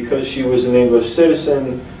 but because she was an English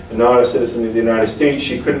citizen and not a citizen of the United States,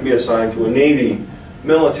 she couldn't be assigned to a Navy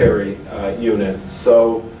military unit.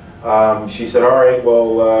 So she said, all right,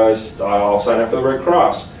 well, I'll sign up for the Red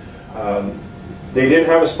Cross. They didn't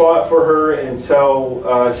have a spot for her until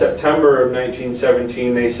September of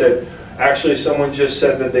 1917. They said, actually, someone just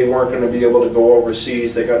said that they weren't going to be able to go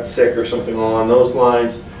overseas. They got sick or something along those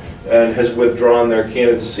lines and has withdrawn their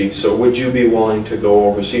candidacy. So would you be willing to go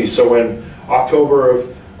overseas? So in October of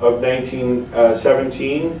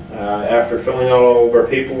 1917, after filling out all of her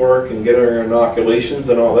paperwork and getting her inoculations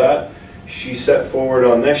and all that, she set forward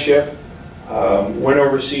on this ship, went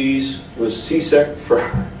overseas, was seasick for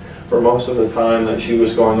most of the time that she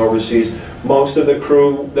was going overseas. Most of the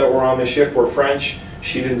crew that were on the ship were French.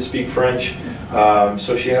 She didn't speak French,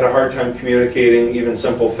 so she had a hard time communicating even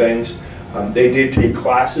simple things. They did take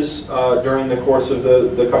classes during the course of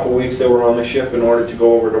the couple weeks they were on the ship in order to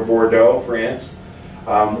go over to Bordeaux, France.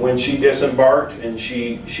 When she disembarked, and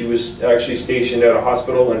she was actually stationed at a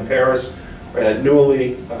hospital in Paris, at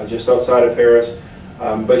Neuilly, just outside of Paris.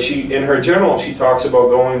 But in her journal, she talks about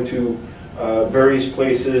going to various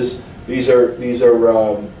places. These are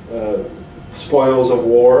spoils of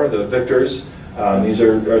war, the victors. These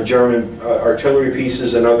are German artillery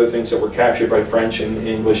pieces and other things that were captured by French and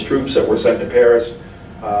English troops that were sent to Paris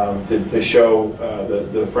to show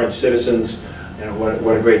the French citizens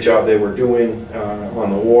what a great job they were doing on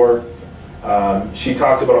the war. She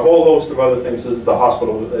talked about a whole host of other things. This is the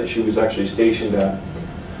hospital that she was actually stationed at.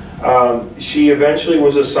 She eventually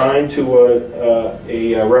was assigned to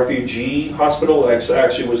a refugee hospital. It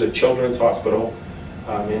actually was a children's hospital.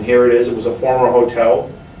 And here it is. It was a former hotel.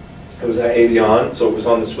 It was at Avion, so it was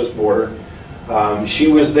on the Swiss border. She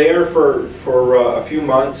was there for a few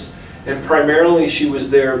months, and primarily she was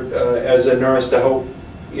there as a nurse to help,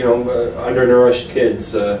 undernourished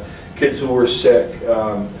kids, kids who were sick,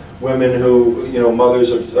 women who,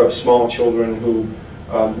 mothers of small children who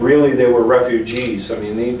really they were refugees. I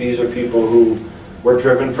mean, these are people who were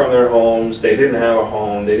driven from their homes. They didn't have a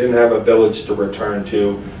home. They didn't have a village to return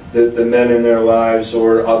to. The men in their lives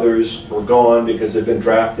or others were gone because they'd been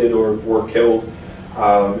drafted or were killed.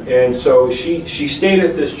 And so she stayed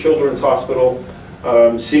at this children's hospital,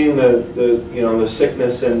 seeing the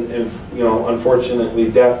sickness and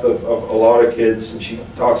unfortunately death of a lot of kids, and she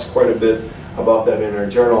talks quite a bit about that in her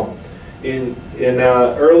journal. In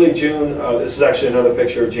early June, this is actually another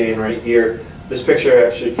picture of Jane right here. This picture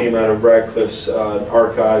actually came out of Radcliffe's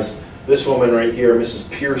archives. This woman right here, Mrs.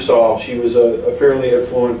 Pearsall, she was a fairly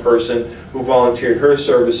affluent person who volunteered her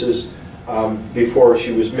services before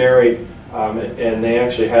she was married, and they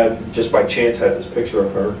actually had, just by chance, had this picture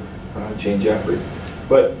of her, Jane Jeffrey.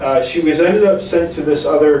 But she was ended up sent to this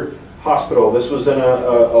other hospital. This was in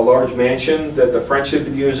a large mansion that the French had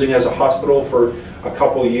been using as a hospital for a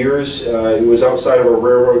couple years. It was outside of a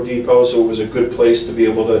railroad depot, so it was a good place to be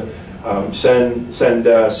able to send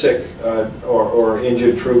sick or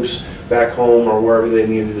injured troops back home or wherever they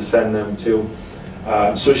needed to send them to.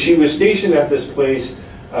 So she was stationed at this place,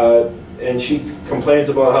 and she complains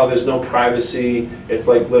about how there's no privacy. It's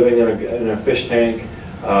like living in a fish tank.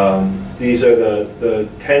 These are the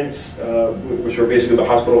tents, which were basically the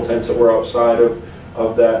hospital tents that were outside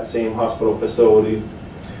of that same hospital facility.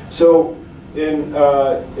 So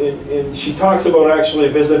she talks about actually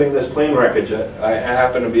visiting this plane wreckage. I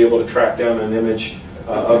happen to be able to track down an image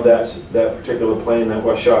of that particular plane that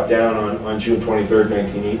was shot down on June 23rd,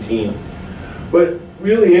 1918. But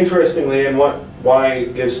really interestingly, and why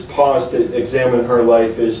it gives pause to examine her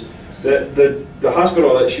life, is that the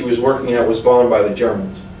hospital that she was working at was bombed by the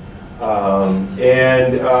Germans. And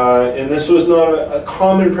this was not a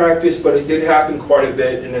common practice, but it did happen quite a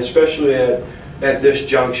bit, and especially at this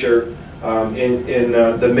juncture. In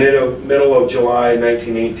the middle of July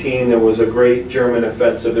 1918, there was a great German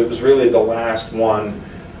offensive. It was really the last one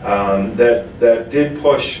that did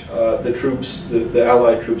push the troops, the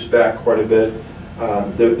Allied troops, back quite a bit.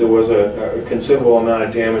 There was a considerable amount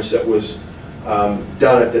of damage that was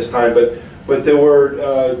done at this time, but there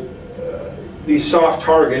were these soft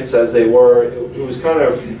targets, as they were. It was kind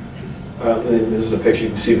of, this is a picture, you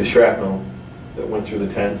can see the shrapnel that went through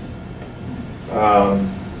the tents.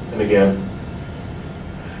 And again,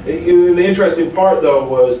 the interesting part though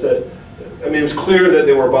was that, I mean, it was clear that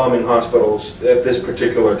they were bombing hospitals at this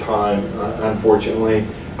particular time, unfortunately.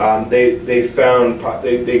 They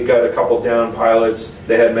got a couple down pilots.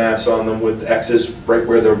 They had maps on them with X's right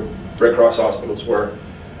where the Red Cross hospitals were.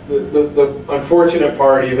 The unfortunate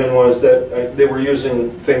part even was that they were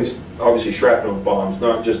using things, obviously shrapnel bombs,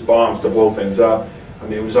 not just bombs to blow things up. I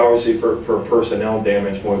mean, it was obviously for personnel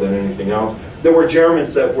damage more than anything else. There were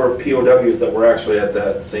Germans that were POWs that were actually at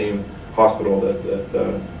that same hospital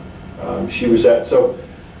that she was at. So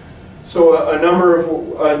a number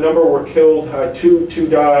were killed. Two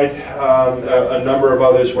died. A number of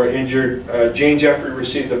others were injured. Jane Jeffrey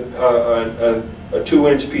received a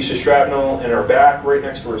 2-inch piece of shrapnel in her back, right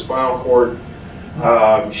next to her spinal cord.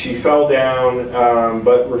 She fell down,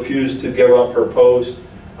 but refused to give up her post.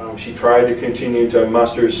 She tried to continue to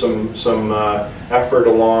muster some effort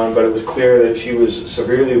along, but it was clear that she was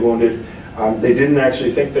severely wounded. They didn't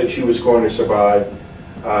actually think that she was going to survive.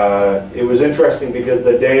 It was interesting because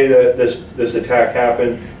the day that this attack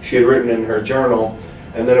happened, she had written in her journal,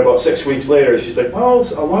 and then about 6 weeks later, she's like, well,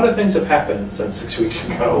 a lot of things have happened since 6 weeks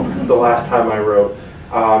ago, the last time I wrote.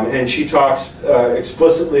 And she talks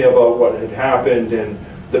explicitly about what had happened, and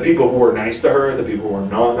the people who were nice to her, the people who were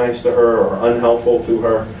not nice to her or unhelpful to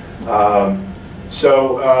her.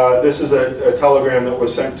 This is a telegram that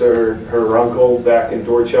was sent to her uncle back in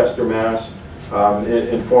Dorchester, Mass,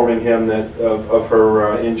 informing him of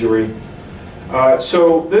her injury.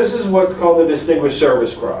 So this is what's called the Distinguished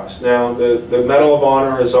Service Cross. Now, the Medal of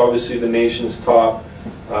Honor is obviously the nation's top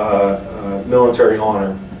military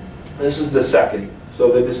honor. This is the second. So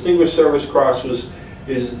the Distinguished Service Cross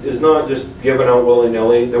is not just given out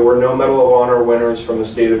willy-nilly. There were no Medal of Honor winners from the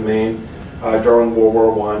state of Maine during World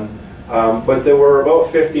War I, but there were about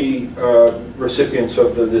 50 recipients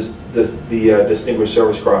of the Distinguished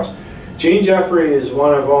Service Cross. Jane Jeffrey is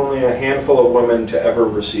one of only a handful of women to ever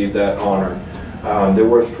receive that honor. There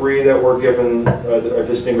were 3 that were given a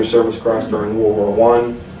Distinguished Service Cross during World War I,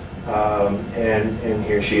 and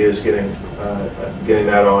here she is getting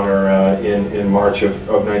that honor in March of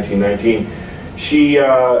 1919. She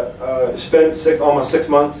spent almost 6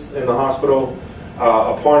 months in the hospital.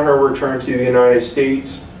 Upon her return to the United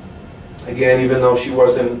States, again, even though she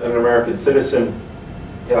wasn't an American citizen,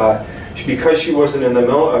 because she wasn't in a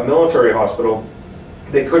military hospital,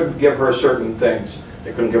 they couldn't give her certain things.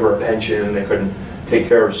 They couldn't give her a pension. They couldn't take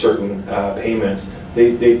care of certain payments.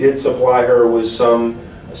 They did supply her with some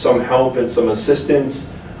help and some assistance.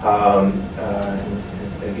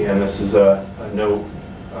 Again, this is a note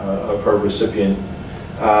of her recipient.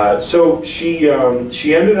 So she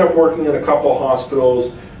ended up working in a couple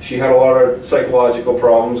hospitals. She had a lot of psychological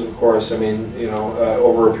problems, of course, I mean, you know,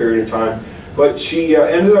 over a period of time. But she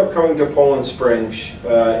ended up coming to Poland Springs,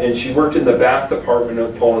 and she worked in the bath department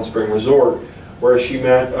of Poland Spring Resort, where she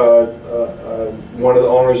met one of the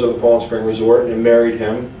owners of the Poland Spring Resort and married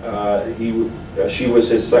him. She was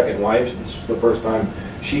his second wife. This was the first time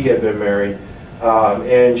she had been married.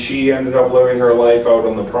 And she ended up living her life out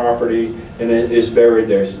on the property and is buried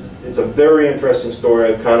there. It's a very interesting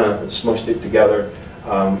story. I've kind of smushed it together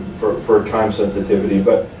for time sensitivity.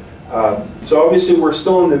 But so obviously we're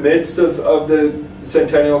still in the midst of the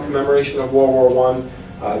centennial commemoration of World War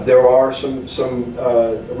I. There are some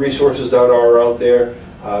resources that are out there.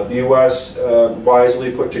 The U.S.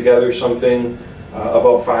 wisely put together something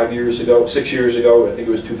about 6 years ago. I think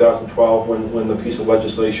it was 2012 when the piece of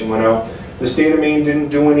legislation went out. The state of Maine didn't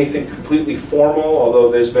do anything completely formal, although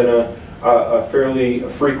there's been a fairly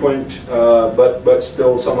frequent but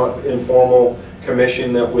still somewhat informal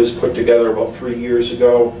commission that was put together about 3 years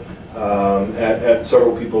ago at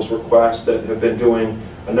several people's request that have been doing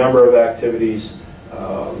a number of activities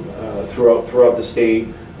throughout the state.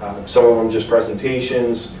 Some of them just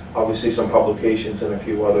presentations, obviously some publications and a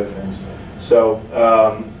few other things. So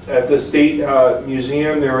at the State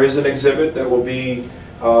Museum there is an exhibit that will be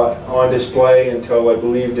on display until I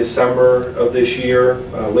believe December of this year,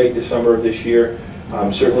 late December of this year.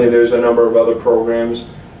 Certainly there's a number of other programs,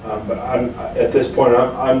 but at this point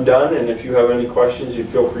I'm done, and if you have any questions, you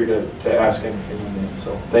feel free to ask anything of me.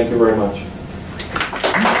 So thank you very much.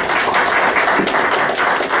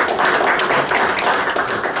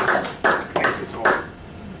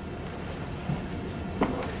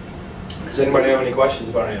 Does anybody have any questions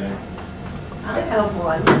about anything? I have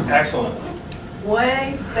one. Excellent.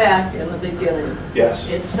 Way back in the beginning, Yes.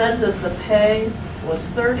 it said that the pay was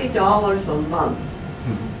 $30 a month.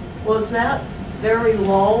 Was that very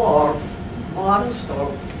low or modest,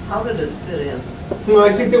 or how did it fit in? No,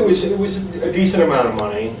 I think it was a decent amount of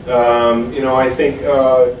money. You know, I think.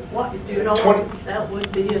 What do you know 20 what that would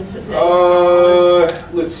be in today's?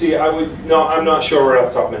 Let's see. I'm not sure right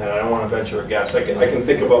off the top of my head. I don't want to venture a guess. I can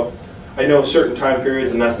think about. I know certain time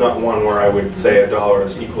periods, and that's not one where I would say $1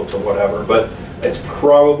 is equal to whatever, but it's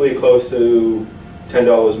probably close to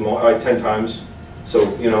 $10 more, 10 times.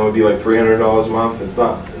 So you know, it'd be like $300 a month. It's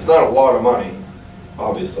not a lot of money,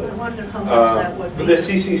 obviously. I wonder how much that would be. But the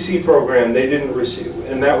CCC program, they didn't receive,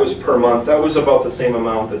 and that was per month. That was about the same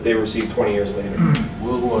amount that they received 20 years later.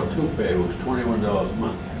 World War II pay was $21 a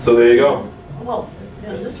month. So there you go. Well,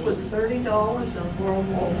 yeah, this was $30 in World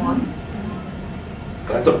War I.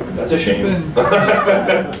 That's a shame. But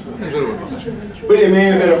it may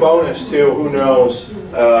have been a bonus too. Who knows?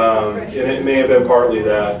 And it may have been partly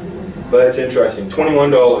that. But it's interesting.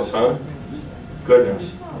 $21, huh?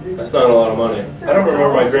 Goodness, that's not a lot of money. I don't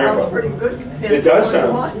remember my grandfather. Sounds pretty good. You paid It does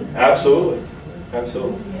 21. sound. Absolutely,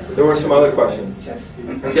 absolutely. There were some other questions.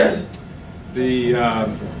 Yes. The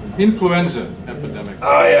influenza epidemic.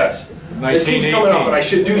 Ah, yes. This keeps coming up, and I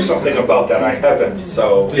should do something about that. I haven't.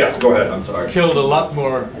 So yes, go ahead. I'm sorry. Killed a lot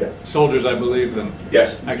more soldiers, I believe, than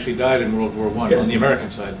Yes. actually died in World War I, Yes. on the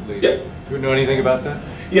American side, at least. Yeah. Do you know anything about that?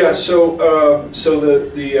 Yeah. So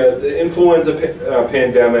the influenza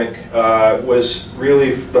pandemic was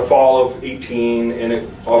really the fall of 18, and it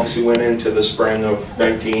obviously went into the spring of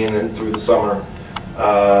 19 and through the summer.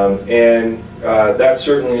 That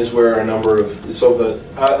certainly is where a number of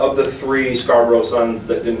the 3 Scarborough sons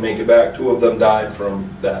that didn't make it back, 2 of them died from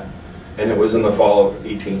that, and it was in the fall of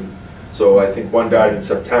 18. So I think one died in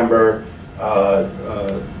September.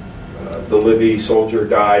 The Libby soldier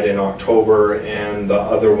died in October, and the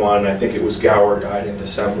other one, I think it was Gower, died in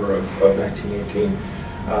December of 1918.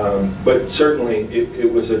 But certainly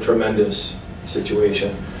it was a tremendous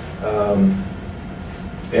situation.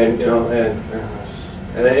 And you know, and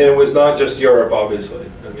it was not just Europe, obviously.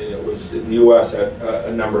 I mean, it was the U.S. had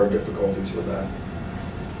a number of difficulties with that.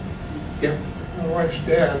 Yeah. My wife's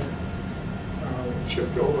dad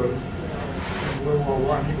shipped over in World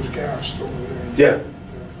War I. He was gassed over there. Yeah.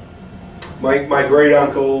 My great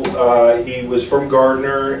uncle, he was from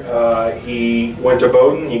Gardner. He went to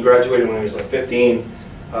Bowdoin. He graduated when he was like 15.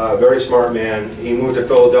 Very smart man. He moved to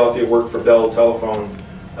Philadelphia, worked for Bell Telephone.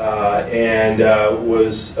 And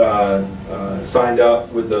was signed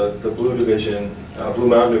up with the Blue Division, Blue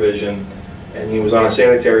Mountain Division, and he was on a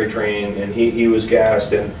sanitary train, and he was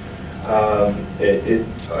gassed. And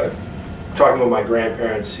talking with my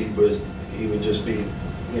grandparents, he would just be,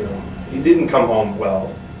 you know, he didn't come home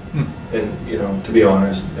well, and you know, to be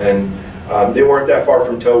honest. And they weren't that far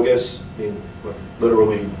from Togus, I mean,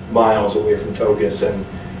 literally miles away from Togus, and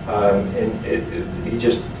he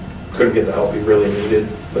just couldn't get the help he really needed.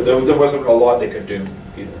 But there wasn't a lot they could do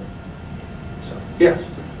either. So, yes.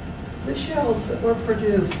 The shells that were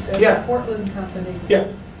produced at Yeah. the Portland company, Yeah.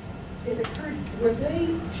 it occurred, were they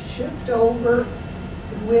shipped over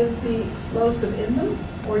with the explosive in them?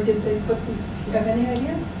 Or did they put them, do you have any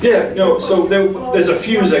idea? Yeah, no, so there's a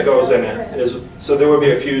fuse that goes in it. So there would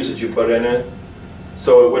be a fuse that you put in it.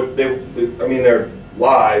 So it would, I mean, they're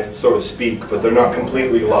live, so to speak, but they're not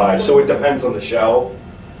completely live. So it depends on the shell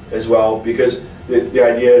as well, because the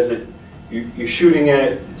idea is that you're shooting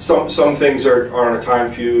it, some things are on a time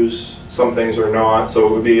fuse, some things are not, so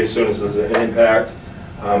it would be as soon as there's an impact.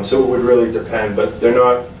 So it would really depend, but they're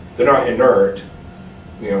not inert,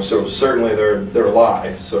 you know, so certainly they're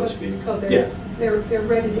live, so to speak. So Yeah. they're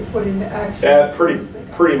ready to put into action.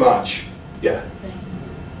 Pretty much, yeah.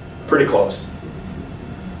 Pretty close.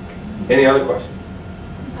 Any other questions?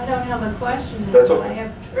 I don't have a question. That's okay. I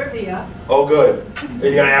have trivia. Oh, good. Are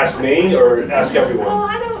you going to ask me or ask everyone? Well,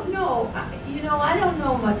 I don't know. You know, I don't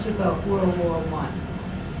know much about World War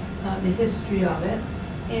I, the history of it.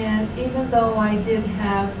 And even though I did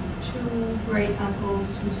have 2 great uncles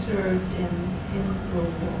who served in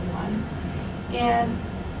World War I, and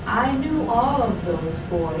I knew all of those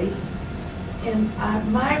boys,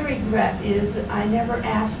 And my regret is that I never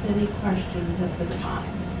asked any questions at the time.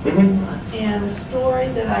 And a story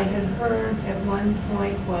that I had heard at one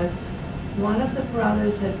point was one of the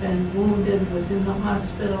brothers had been wounded, was in the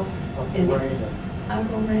hospital. Uncle Raymond.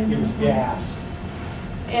 Uncle Raymond? He was gassed.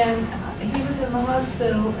 And he was in the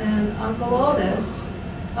hospital, and Uncle Otis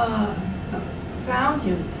found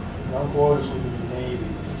him. And Uncle Otis was in the Navy.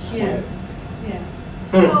 Yeah, yeah.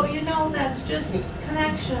 So, you know, that's just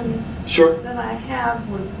connections Sure. that I have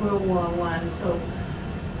with World War I. So,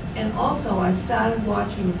 and also I started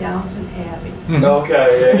watching Downton Abbey.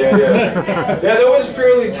 Okay, yeah. Yeah, that was a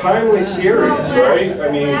fairly timely series, Well, right?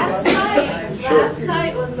 I mean, sure. Last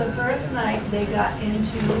night was the first night they got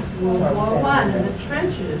into World War I and the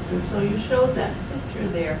trenches, and so you showed that picture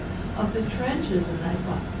there of the trenches, and I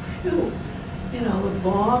thought, phew, you know, the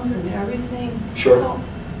bombs and everything. Sure. So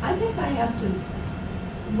I think I have to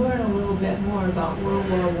learn a little bit more about World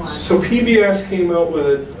War I. So PBS came out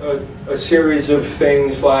with a series of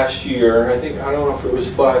things last year. I don't know if it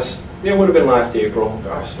was it would have been last April.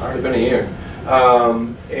 Gosh, it's already been a year.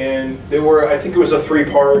 And there were, I think it was a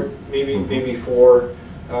 3-part, maybe 4.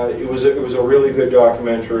 It was a really good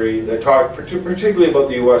documentary that talked particularly about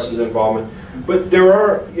the U.S.'s involvement. But there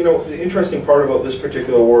are, you know, the interesting part about this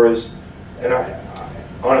particular war is, and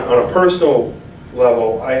on a personal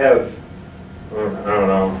level, I have, I don't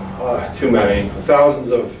know, too many,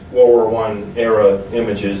 thousands of World War I era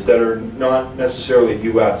images that are not necessarily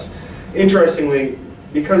U.S. Interestingly,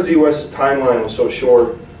 because the U.S.'s timeline was so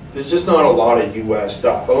short, there's just not a lot of U.S.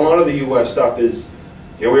 stuff. A lot of the U.S. stuff is,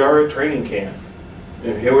 here we are at training camp,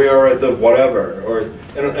 and here we are at the whatever,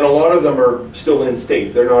 and a lot of them are still in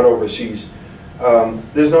state, they're not overseas.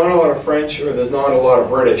 There's not a lot of French, or there's not a lot of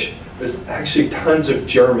British. There's actually tons of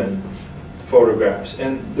German photographs,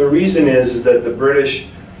 and the reason is that the British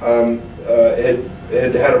had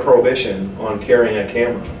a prohibition on carrying a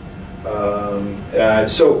camera.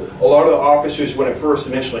 So a lot of the officers, when it first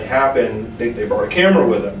initially happened, they brought a camera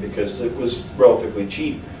with them because it was relatively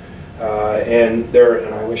cheap. And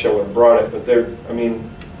I wish I would have brought it, but I mean,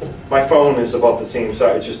 my phone is about the same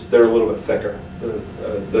size. It's just they're a little bit thicker.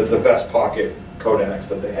 The vest pocket Kodaks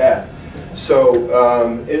that they had. So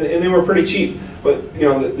and they were pretty cheap. But you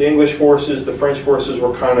know, the English forces, the French forces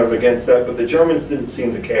were kind of against that, but the Germans didn't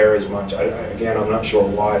seem to care as much. Again, I'm not sure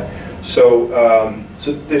why. So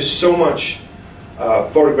so there's so much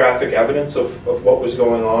photographic evidence of what was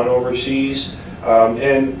going on overseas,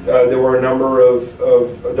 and there were a number of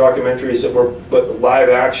documentaries that were live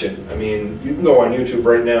action. I mean, you can go on YouTube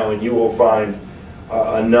right now and you will find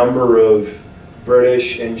a number of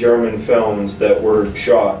British and German films that were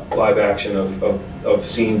shot live action of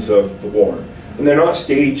scenes of the war. And they're not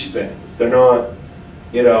staged things. They're not,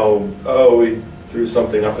 you know, oh, we threw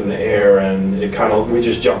something up in the air and we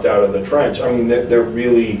just jumped out of the trench. I mean, they're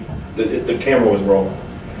really, the camera was rolling.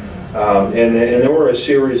 And there were a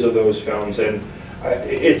series of those films, and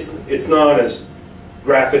it's not as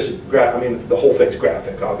graphic, I mean, the whole thing's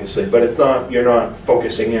graphic, obviously, but it's not, you're not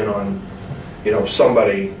focusing in on, you know,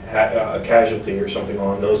 somebody, a casualty or something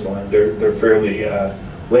along those lines. They're fairly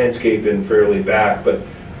landscape and fairly back, but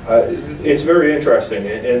it's very interesting,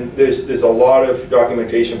 and there's a lot of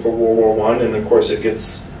documentation for World War I, and of course it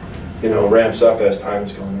gets, you know, ramps up as time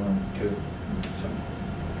is going on too. So.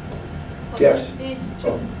 Well, Yes.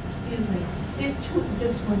 Excuse me. These two,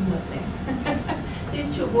 just one more thing.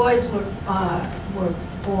 These two boys were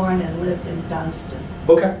born and lived in Dunston.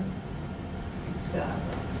 Okay. Scarborough.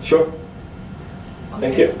 Sure.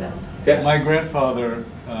 Thank you. Phil. Yes. My grandfather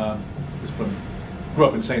grew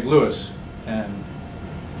up in St. Louis and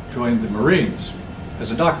joined the Marines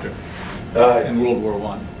as a doctor in World War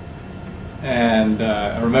I. And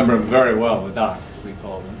I remember him very well, the doc, as we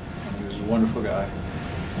called him. And he was a wonderful guy.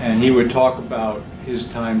 And he would talk about his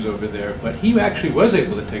times over there, but he actually was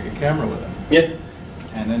able to take a camera with him. Yeah.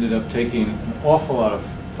 And ended up taking an awful lot of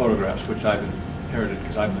photographs, which I've inherited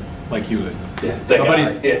because I'm like you. Yeah,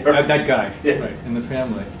 that guy, yeah. Right, in the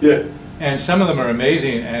family. Yeah. And some of them are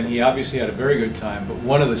amazing, and he obviously had a very good time, but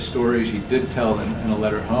one of the stories he did tell in a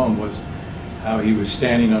letter home was how he was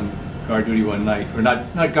standing on guard duty one night, or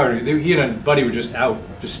not guard duty, he and a buddy were just out,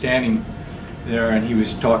 just standing there, and he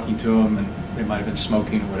was talking to him, and they might have been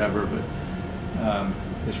smoking or whatever, but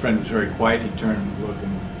his friend was very quiet. He turned and looked,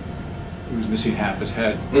 and he was missing half his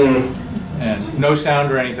head. Mm-hmm. And no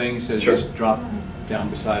sound or anything, he says, sure. Just dropped down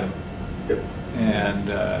beside him. Yep.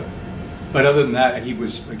 And but other than that, he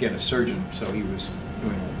was, again, a surgeon, so he was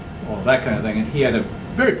doing all that kind of thing. And he had a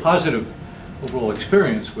very positive overall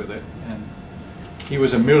experience with it. And he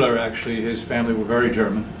was a Müller, actually. His family were very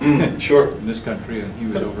German sure. in this country, and he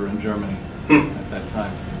was over in Germany at that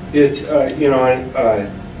time. It's, you know,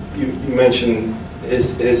 you mentioned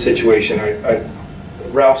his situation.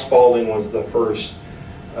 Ralph Spaulding was the first,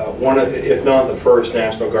 one of, if not the first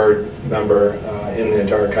National Guard member in the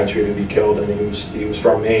entire country to be killed, and he was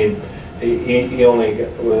from Maine. He only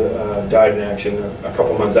died in action a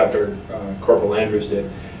couple months after Corporal Andrews did.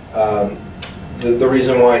 The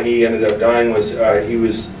reason why he ended up dying was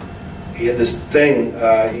he had this thing,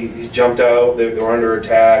 he jumped out, they were under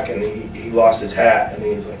attack, and he lost his hat, and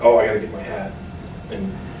he's like, oh, I gotta get my hat,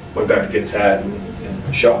 and went back to get his hat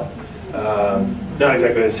and shot. Not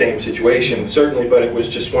exactly the same situation, certainly, but it was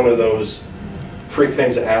just one of those freak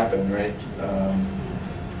things that happen, right?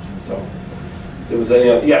 So, there was any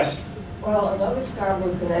other, yes? Well, another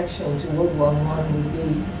Scarborough connection to World War I would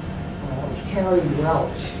be Harry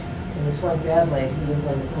Welch and his wife Adelaide, who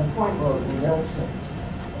lived on Point Road in Nelson.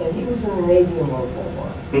 And he was in the Navy in World War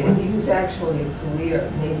I. And he was actually a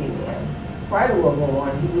career Navy man. Prior to World War I,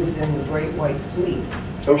 he was in the Great White Fleet.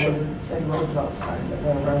 Oh, sure. Teddy Roosevelt started that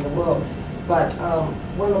went around the world. But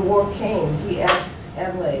when the war came, he asked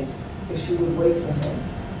Adelaide if she would wait for him.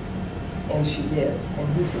 And she did. And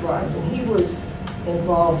he survived. And he was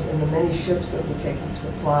involved in the many ships that were taking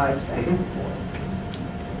supplies back and forth.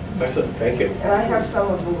 Excellent, thank you. And I have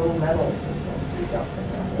some of the little medals and things he got from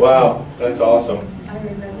that. Wow, that's awesome. I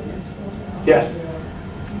remember him so well. Yes.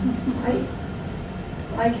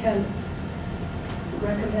 I can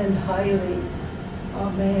recommend highly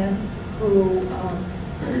a man who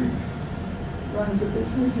runs a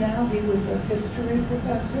business now. He was a history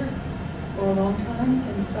professor for a long time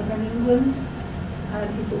in southern England,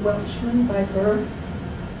 and he's a Welshman by birth.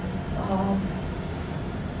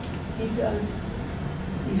 He does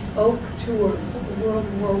bespoke tours of the World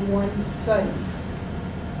War I sites,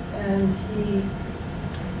 and he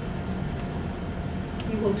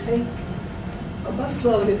will take a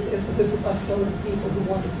busload if there's a busload of people who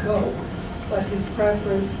want to go, but his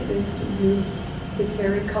preference is to use his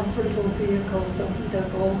very comfortable vehicle, so he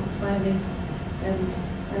does all the planning and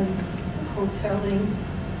hoteling,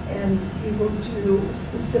 and he will do a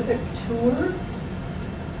specific tour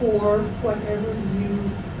for whatever you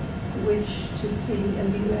wish to see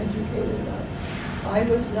and be educated about. I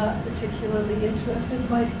was not particularly interested.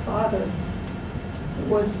 My father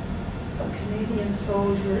was a Canadian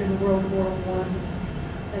soldier in World War I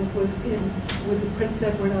and was with the Prince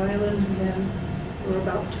Edward Island men. There were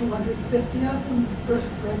about 250 of them, the 1st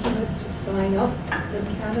Regiment to sign up in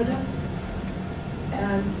Canada.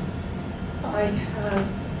 And I have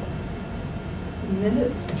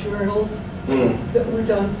minutes, journals that were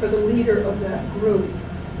done for the leader of that group.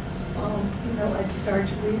 You know, I'd start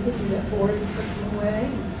to read them and get bored and put them away.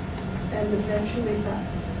 And eventually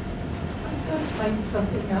I've got to find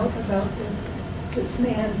something out about this. This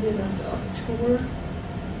man did us a tour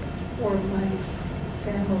for my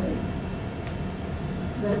family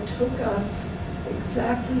that took us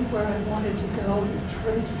exactly where I wanted to go to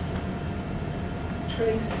trace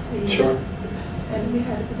the, Sure. And we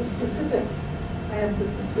had the specifics. I have the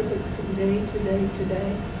specifics from day to day to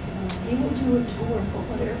day. He will do a tour for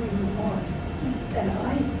whatever you want. And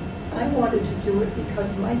I wanted to do it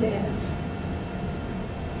because my dad's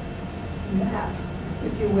map,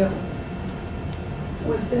 if you will,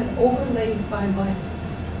 was then overlaid by my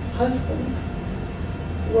husband's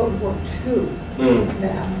World War II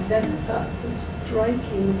map. That got this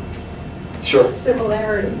striking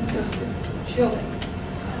similarity, just chilling.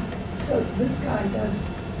 So this guy does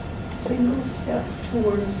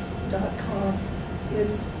singlesteptours.com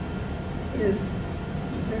is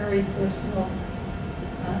very personal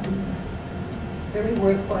and very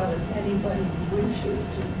worthwhile if anybody wishes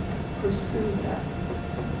to pursue that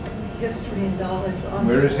history and knowledge on.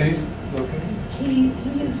 Where is he located?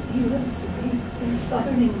 He's in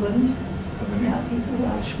southern England. Now he's a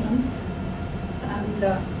Welshman, and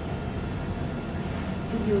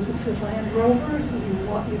he uses his Land Rover, so you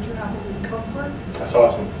travel in comfort. That's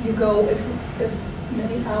awesome. You go as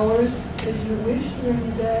many hours as you wish during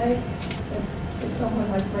the day. And for someone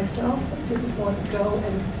like myself, I didn't want to go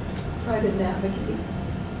and try to navigate,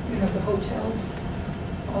 you know, the hotels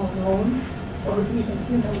all alone, or even,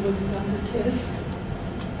 you know, with younger kids.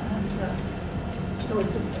 And so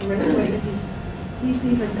it's a great way that he's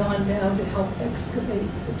even gone down to help excavate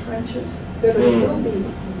the trenches that are still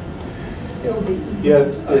being. Yeah,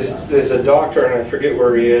 there's a doctor, and I forget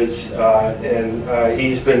where he is, and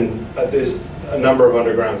he's been, there's a number of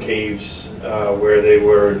underground caves where they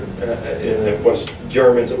were, and it was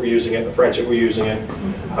Germans that were using it, the French that were using it,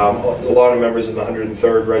 a lot of members of the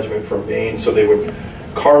 103rd Regiment from Maine, so they would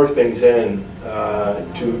carve things in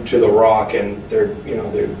to to the rock, and they're, you know,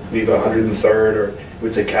 they leave 103rd, or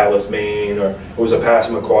would say Calais, Maine, or it was a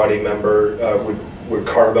Passamaquoddy member would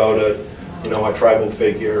carve out a, you know, a tribal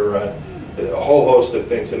figure, a whole host of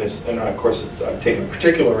things, and of course I've taken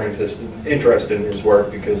particular interest in his work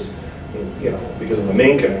because, you know, because of the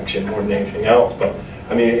Maine connection more than anything else. But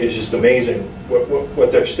I mean, it's just amazing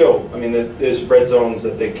what they're still. I mean, there's red zones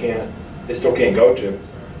that they still can't go to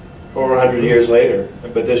over 100 years later.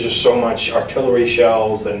 But there's just so much artillery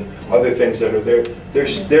shells and other things that are there.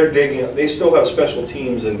 They're digging. They still have special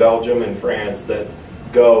teams in Belgium and France that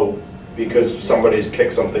go because somebody's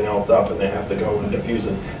kicked something else up and they have to go and defuse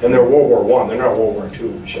it. And they're World War I. They're not World War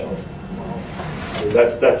II shells.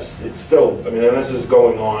 It's still, I mean, and this is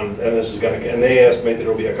going on, and this is going to, and they estimate that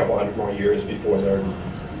it'll be a couple hundred more years before they're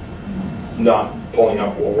not pulling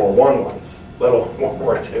up World War I ones, let alone World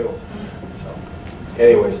War II. So,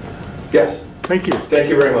 anyways, yes. Thank you. Thank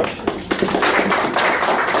you very much.